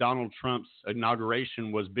that Donald Trump's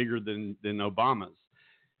inauguration was bigger than Obama's.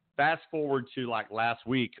 fast forward to like last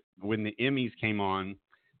week when the Emmys came on,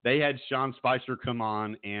 they had Sean Spicer come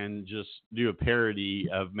on and just do a parody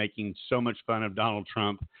of making so much fun of Donald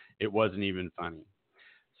Trump. It wasn't even funny.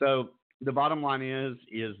 So the bottom line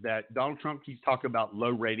is that Donald Trump keeps talking about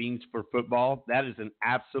low ratings for football. That is an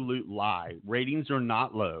absolute lie. Ratings are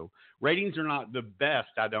not low. Ratings are not the best,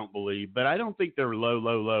 I don't believe, but I don't think they're low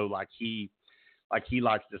like he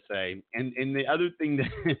likes to say. And the other thing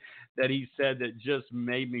that he said that just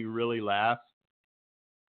made me really laugh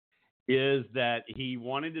is that he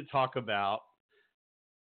wanted to talk about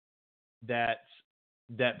that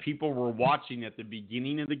people were watching at the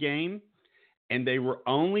beginning of the game, and they were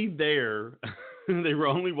only there, they were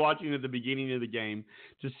only watching at the beginning of the game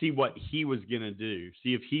to see what he was going to do,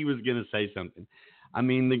 see if he was going to say something. I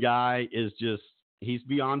mean, the guy is just, he's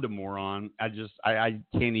beyond a moron. I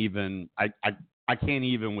can't even, I can't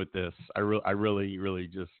even with this. I really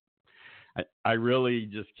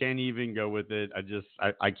just can't even go with it.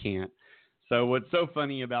 I can't. So what's so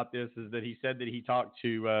funny about this is that he said that he talked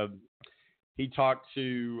to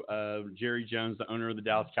Jerry Jones, the owner of the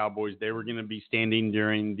Dallas Cowboys. They were going to be standing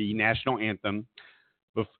during the national anthem,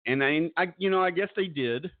 and I guess they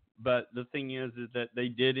did. But the thing is that they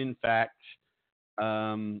did in fact,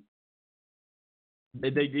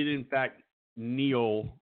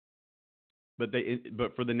 kneel. But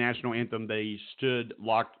for the national anthem, they stood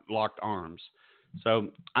locked arms. So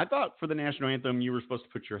I thought for the national anthem, you were supposed to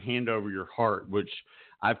put your hand over your heart, which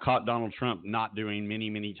I've caught Donald Trump not doing many,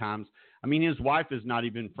 many times. I mean, his wife is not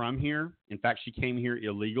even from here. In fact, she came here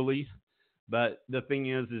illegally. But the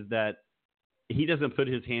thing is that he doesn't put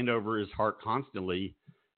his hand over his heart constantly.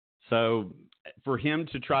 So for him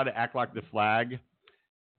to try to act like the flag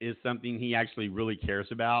is something he actually really cares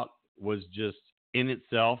about was just in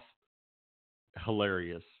itself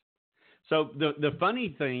hilarious. So the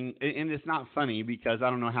funny thing, and it's not funny because I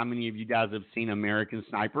don't know how many of you guys have seen American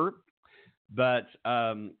Sniper, but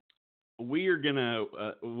we are going to,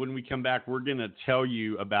 when we come back, we're going to tell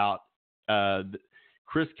you about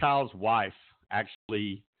Chris Kyle's wife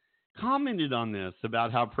actually commented on this,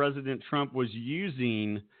 about how President Trump was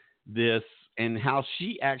using this and how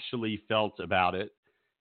she actually felt about it.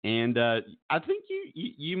 And I think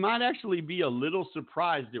you might actually be a little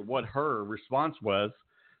surprised at what her response was.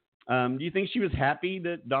 Do you think she was happy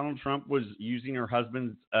that Donald Trump was using her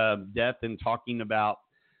husband's death and talking about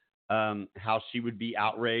how she would be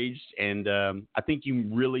outraged? And I think you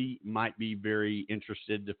really might be very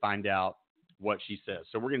interested to find out what she says.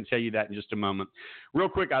 So we're going to tell you that in just a moment. Real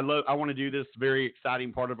quick, I want to do this very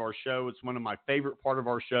exciting part of our show. It's one of my favorite part of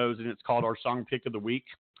our shows, and it's called our Song Pick of the Week.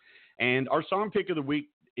 And our Song Pick of the Week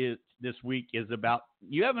this week is about,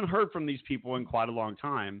 you haven't heard from these people in quite a long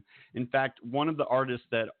time. In fact, one of the artists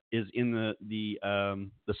that is in the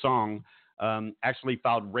song actually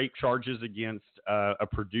filed rape charges against a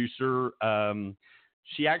producer.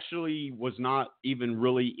 She actually was not even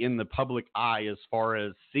really in the public eye as far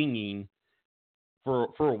as singing for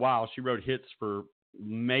a while. She wrote hits for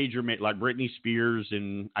major like Britney Spears,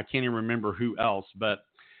 and I can't even remember who else, but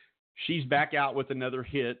she's back out with another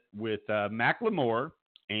hit with Macklemore.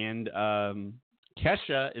 And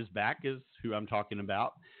Kesha is back, is who I'm talking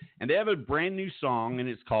about. And they have a brand new song, and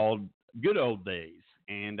it's called Good Old Days.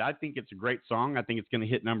 And I think it's a great song. I think it's going to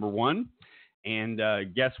hit number one. And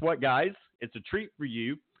guess what, guys? It's a treat for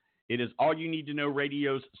you. It is All You Need to Know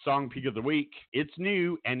Radio's Song Pick of the Week. It's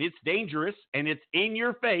new, and it's dangerous, and it's in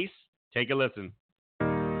your face. Take a listen.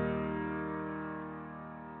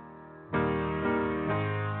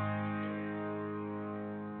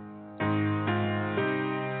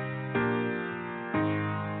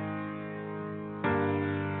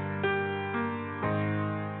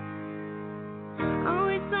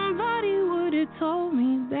 Told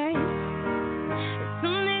me, babe, that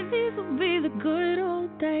someday these will be the good old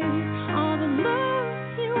days. All the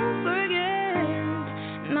love you won't forget,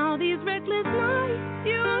 and all these reckless nights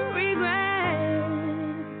you will regret.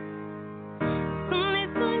 Someday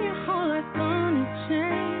soon your whole life's gonna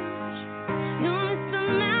change. You'll miss the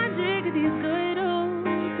magic of these good old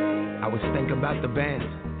days. I was thinking about the band,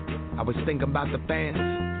 I was thinking about the fans.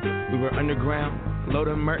 We were underground,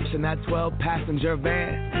 loading merch in that 12-passenger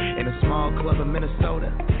van. In a small club in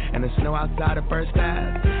Minnesota, and the snow outside of First Ave.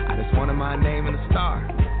 I just wanted my name in a star.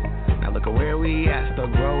 Now look at where we at, still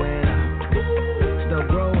growing up. Still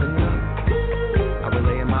growing up. I would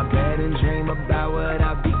lay in my bed and dream about what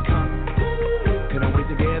I've become. Couldn't wait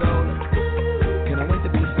to get older. Couldn't wait to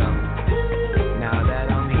be some. Now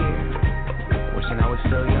that I'm here, wishing I was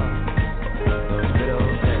still young. Those good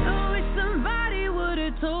old days. I wish somebody would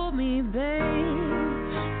have told me, babe,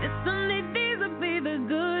 that someday these would be the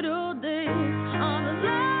good old days. All the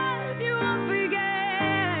love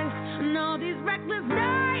these reckless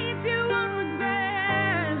nights you won't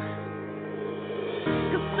regret.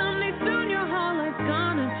 'Cause someday soon your whole life's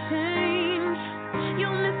gonna change.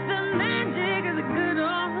 You'll miss the magic of the good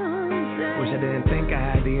old days. Wish I didn't think I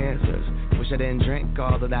had the answers. Wish I didn't drink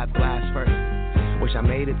all of that blast first. Wish I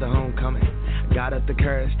made it to homecoming. Got up the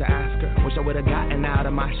courage to ask her. Wish I would've gotten out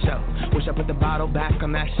of my show. Wish I put the bottle back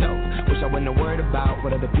on that show. Wish I wouldn't have worried about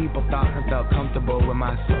what other people thought and felt comfortable with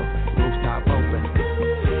my soul. Rooftop open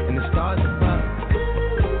and the stars above.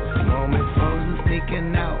 Moment frozen,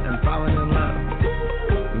 sneaking out and falling in love.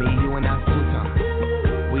 Me, you, and that futon.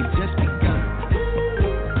 We've just begun.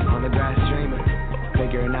 On the grass dreaming,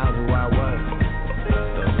 figuring out who I was.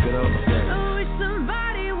 Those good old days. I wish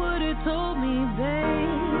somebody would've told me, babe,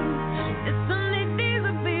 that someday these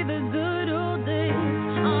would be the good old days.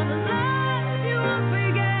 All the lies you won't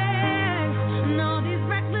forget, and all these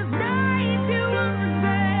reckless nights you won't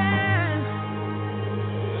regret.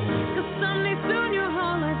 'Cause someday soon your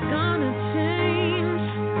whole life's gonna change.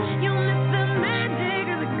 You'll miss the magic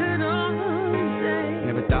of the good old days.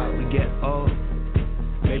 Never thought we'd get old.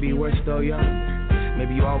 Maybe we're still young.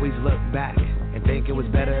 Maybe you always look back and think it was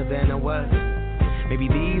better than it was. Maybe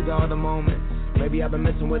these are the moments. Maybe I've been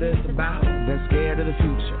missing what it's about. Been scared of the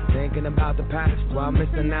future, thinking about the past while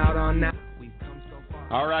missing out on now.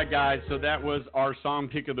 All right, guys, so that was our song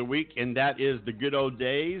pick of the week, and that is The Good Old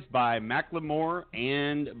Days by Macklemore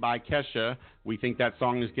and by Kesha. We think that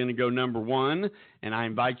song is going to go number one, and I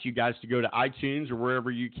invite you guys to go to iTunes or wherever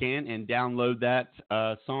you can and download that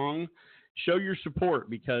song. Show your support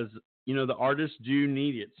because, you know, the artists do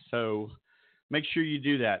need it, so make sure you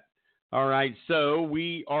do that. All right, so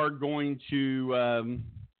we are going to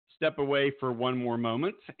step away for one more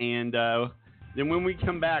moment, and then when we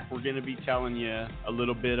come back, we're going to be telling you a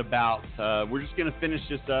little bit about, we're just going to finish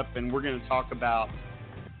this up, and we're going to talk about,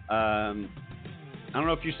 I don't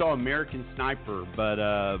know if you saw American Sniper,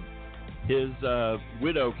 but his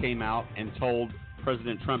widow came out and told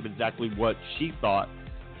President Trump exactly what she thought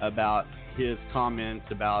about his comments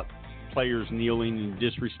about players kneeling and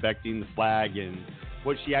disrespecting the flag and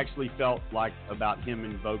what she actually felt like about him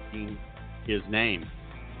invoking his name.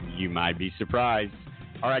 You might be surprised.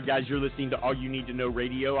 All right, guys, you're listening to All You Need to Know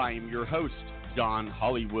Radio. I am your host, John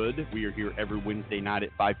Hollywood. We are here every Wednesday night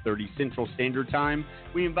at 5:30 Central Standard Time.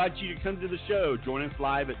 We invite you to come to the show. Join us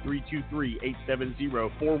live at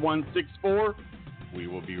 323-870-4164. We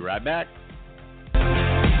will be right back.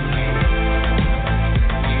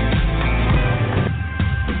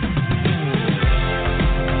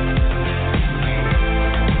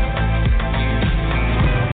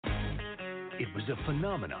 A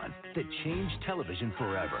phenomenon that changed television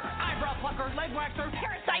forever. Eyebrow plucker, leg waxer,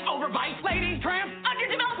 parasite, overbite, lady, tramp,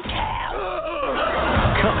 underdeveloped cow.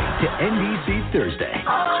 Coming to NBC Thursday. Oh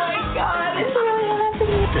my God, it's really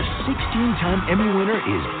happening. The 16-time Emmy winner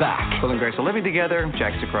is back. Will and Grace are living together.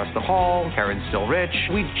 Jack's across the hall. Karen's still rich.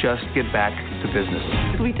 We just get back to business.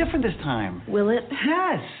 It'll be different this time. Will it?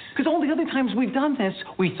 Yes. Because all the other times we've done this,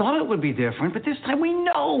 we thought it would be different, but this time we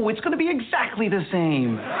know it's going to be exactly the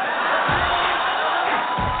same.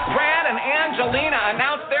 Brad and Angelina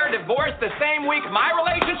announced their divorce the same week my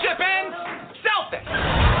relationship ends. Selfish.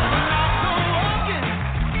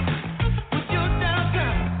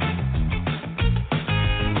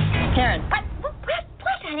 Karen. What,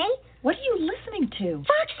 honey? What are you listening to?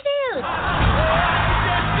 Fox News.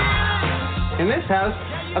 In this house,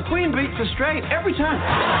 a queen beats a straight every time.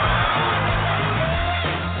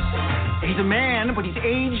 He's a man, but he's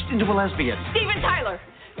aged into a lesbian. Steven Tyler,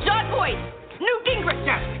 John Boyd, Newt Gingrich.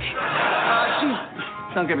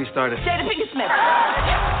 Don't get me started. Jada Pinkett Smith.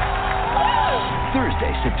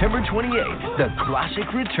 Thursday, September 28th, the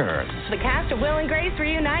classic returns. The cast of Will and Grace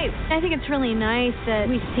reunite. I think it's really nice that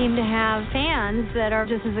we seem to have fans that are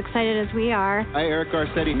just as excited as we are. I, Eric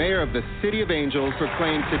Garcetti, mayor of the City of Angels,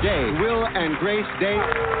 proclaim today Will and Grace Day.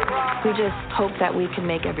 We just hope that we can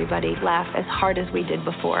make everybody laugh as hard as we did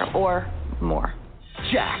before, or more.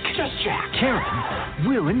 Jack, Karen,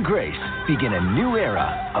 Will and Grace begin a new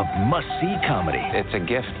era of must-see comedy. It's a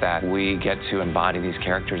gift that we get to embody these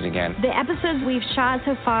characters again. The episodes we've shot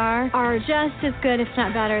so far are just as good, if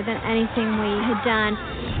not better, than anything we had done.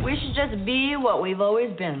 We should just be what we've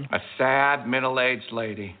always been. A sad middle-aged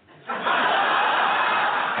lady.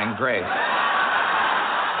 And Grace.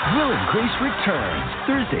 Will and Grace returns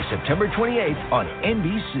Thursday, September 28th on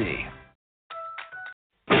NBC.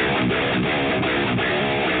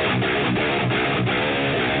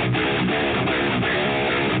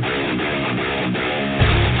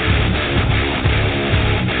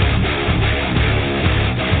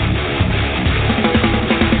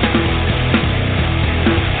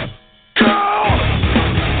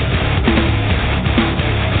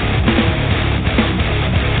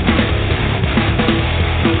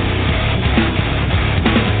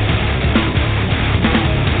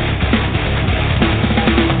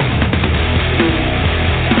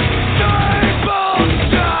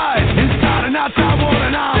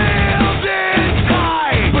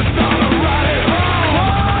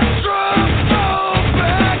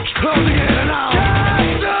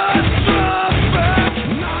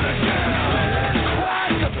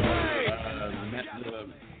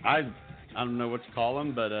 I don't know what to call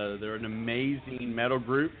them, but they're an amazing metal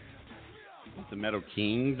group. The Metal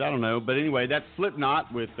Kings, I don't know. But anyway, that's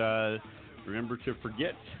Slipknot with Remember to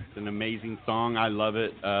Forget. It's an amazing song. I love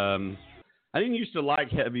it. I didn't used to like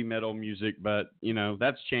heavy metal music, but, you know,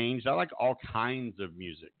 that's changed. I like all kinds of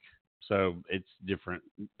music. So it's different.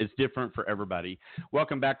 It's different for everybody.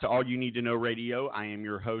 Welcome back to All You Need to Know Radio. I am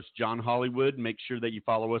your host, John Hollywood. Make sure that you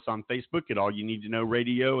follow us on Facebook at All You Need to Know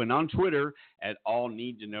Radio and on Twitter at All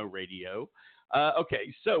Need to Know Radio.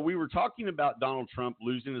 Okay, so we were talking about Donald Trump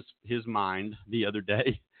losing his mind the other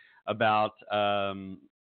day about,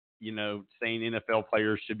 you know, saying NFL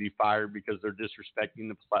players should be fired because they're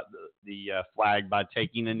disrespecting the flag by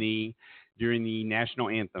taking a knee during the national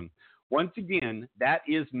anthem. Once again, that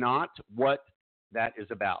is not what that is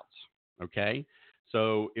about, okay?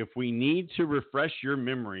 So if we need to refresh your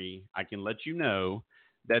memory, I can let you know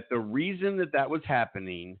that the reason that was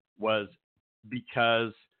happening was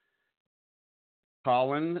because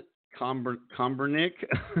Colin Kaepernick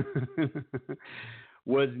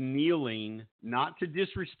was kneeling not to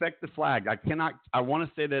disrespect the flag. I want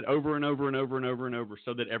to say that over and over and over and over and over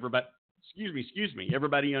so that everybody,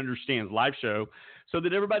 everybody understands, live show, so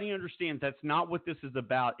that everybody understands that's not what this is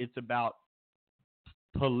about. It's about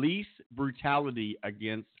police brutality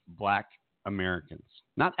against Black Americans,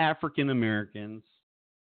 not African Americans,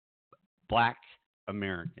 Black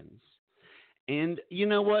Americans. And you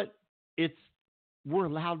know what? We're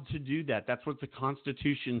allowed to do that. That's what the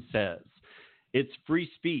Constitution says. It's free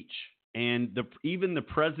speech. And even the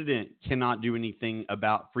president cannot do anything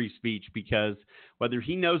about free speech because whether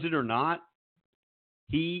he knows it or not,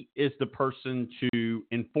 he is the person to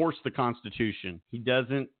enforce the Constitution. He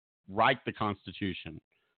doesn't write the Constitution.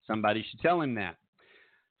 Somebody should tell him that.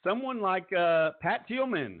 Someone like Pat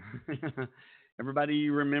Tillman.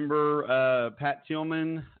 Everybody remember Pat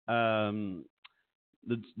Tillman?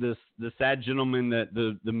 The sad gentleman that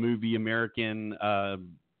the movie American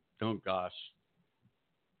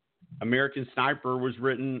American Sniper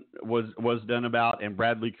was done about, and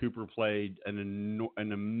Bradley Cooper played an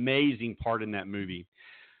amazing part in that movie.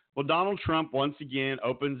 Well, Donald Trump once again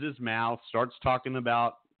opens his mouth, starts talking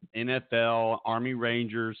about NFL, Army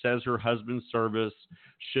Rangers, says her husband's service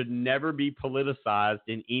should never be politicized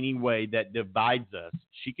in any way that divides us.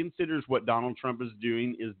 She considers what Donald Trump is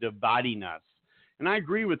doing is dividing us. And I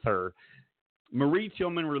agree with her. Marie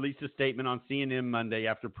Tillman released a statement on CNN Monday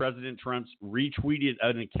after President Trump retweeted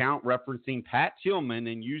an account referencing Pat Tillman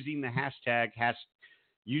and using the hashtag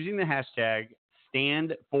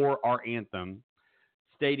Stand for Our Anthem,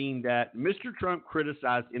 stating that Mr. Trump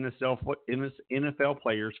criticized NFL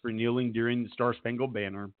players for kneeling during the Star-Spangled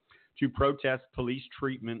Banner to protest police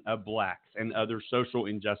treatment of blacks and other social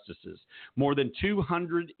injustices. More than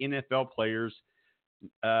 200 NFL players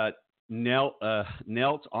knelt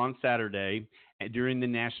on Saturday during the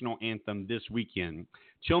national anthem this weekend.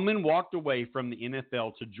 Tillman walked away from the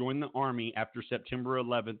NFL to join the Army after September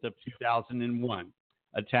 11th of 2001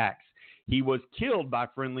 attacks. He was killed by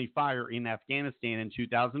friendly fire in Afghanistan in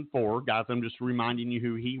 2004. Guys, I'm just reminding you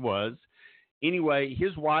who he was. Anyway,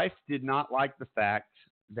 his wife did not like the fact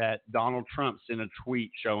that Donald Trump sent a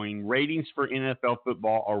tweet showing ratings for NFL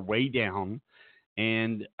football are way down.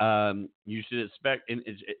 And you should expect,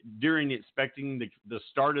 during expecting the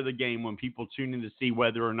start of the game when people tune in to see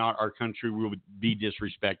whether or not our country will be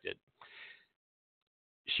disrespected.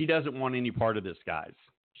 She doesn't want any part of this, guys.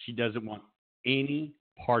 She doesn't want any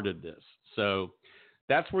part of this. So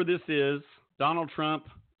that's where this is. Donald Trump,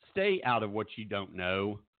 stay out of what you don't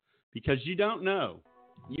know, because you don't know.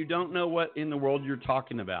 You don't know what in the world you're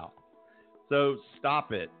talking about. So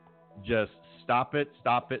stop it. Just stop it,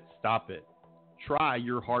 stop it, stop it. Try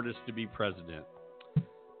your hardest to be president.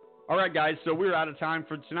 All right, guys, so we're out of time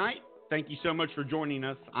for tonight. Thank you so much for joining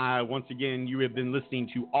us. Once again, you have been listening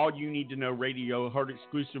to All You Need to Know Radio, heard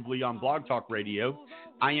exclusively on Blog Talk Radio.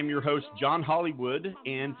 I am your host, John Hollywood,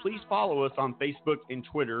 and please follow us on Facebook and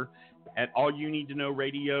Twitter at All You Need to Know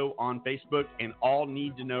Radio on Facebook and All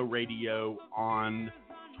Need to Know Radio on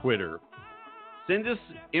Twitter. Send us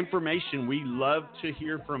information. We love to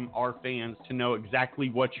hear from our fans to know exactly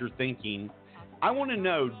what you're thinking. I want to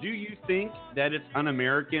know, do you think that it's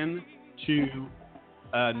un-American to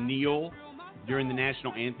kneel during the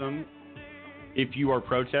national anthem if you are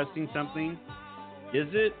protesting something? Is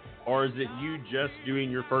it, or is it you just doing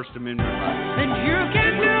your First Amendment right? Then you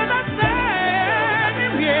can do the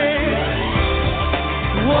same, yeah.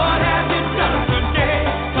 What have you done today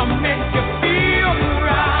to make you feel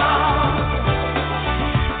proud?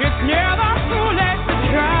 It's never too late to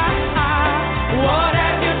try. What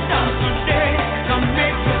have you done today to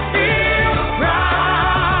make you feel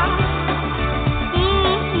proud?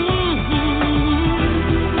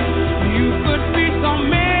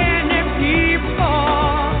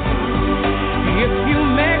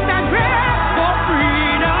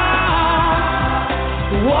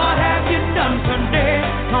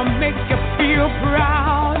 to make you feel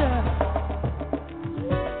proud.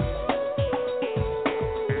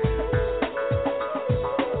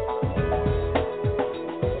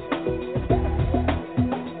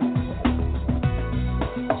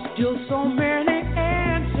 Still so many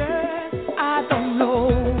answers I don't know.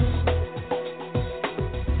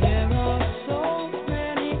 There are so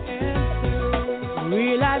many answers.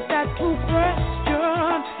 Realize that true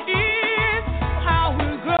question is how we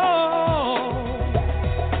grow.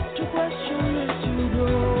 To question is to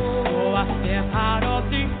grow. Oh, I step out of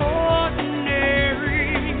the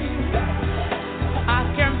ordinary. I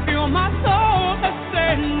can feel my soul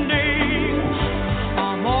ascending.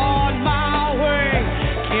 I'm on my way.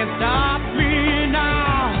 Can't stop me now.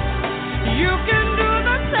 You can do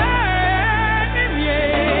the same,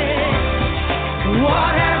 yeah.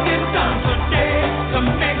 What have you done today to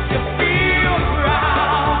make you feel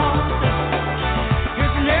proud?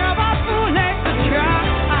 It's never too late to try.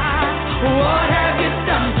 What have you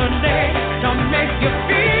done today to make you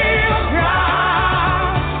feel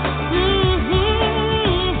proud?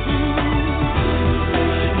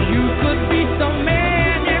 You could be so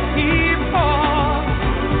many people.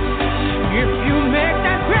 If you make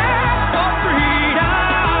that grab for freedom,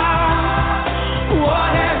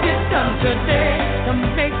 what have you done today to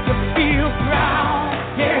make you feel proud?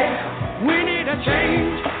 Yeah, we need a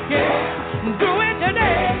change. Yeah, do it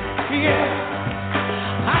today. Yeah,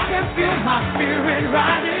 I can feel my spirit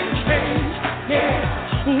rising. Change. Yeah,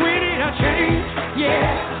 we need a change.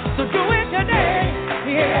 Yeah, so do it today.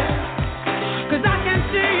 Yeah, 'cause I can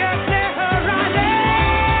see you clear rising.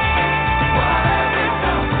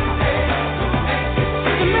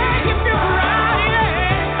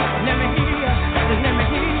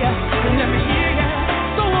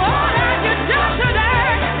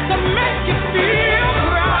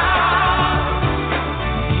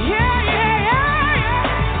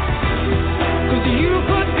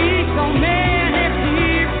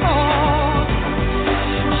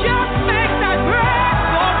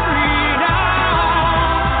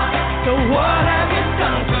 What have you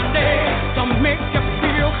done today to make you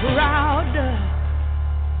feel proud?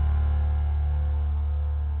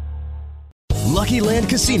 Lucky Land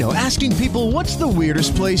Casino, asking people, what's the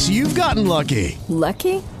weirdest place you've gotten lucky?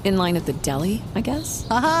 Lucky? In line at the deli, I guess?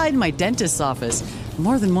 Aha, in my dentist's office.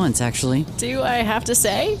 More than once, actually. Do I have to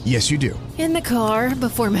say? Yes, you do. In the car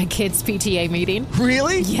before my kids' PTA meeting.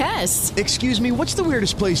 Really? Yes. Excuse me, what's the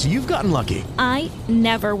weirdest place you've gotten lucky? I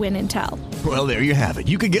never win and tell. Well, there you have it.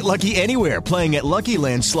 You can get lucky anywhere, playing at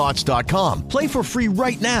LuckyLandSlots.com. Play for free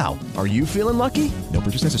right now. Are you feeling lucky? No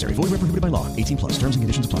purchase necessary. Void where prohibited by law. 18+. Terms and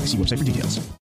conditions apply. See website for details.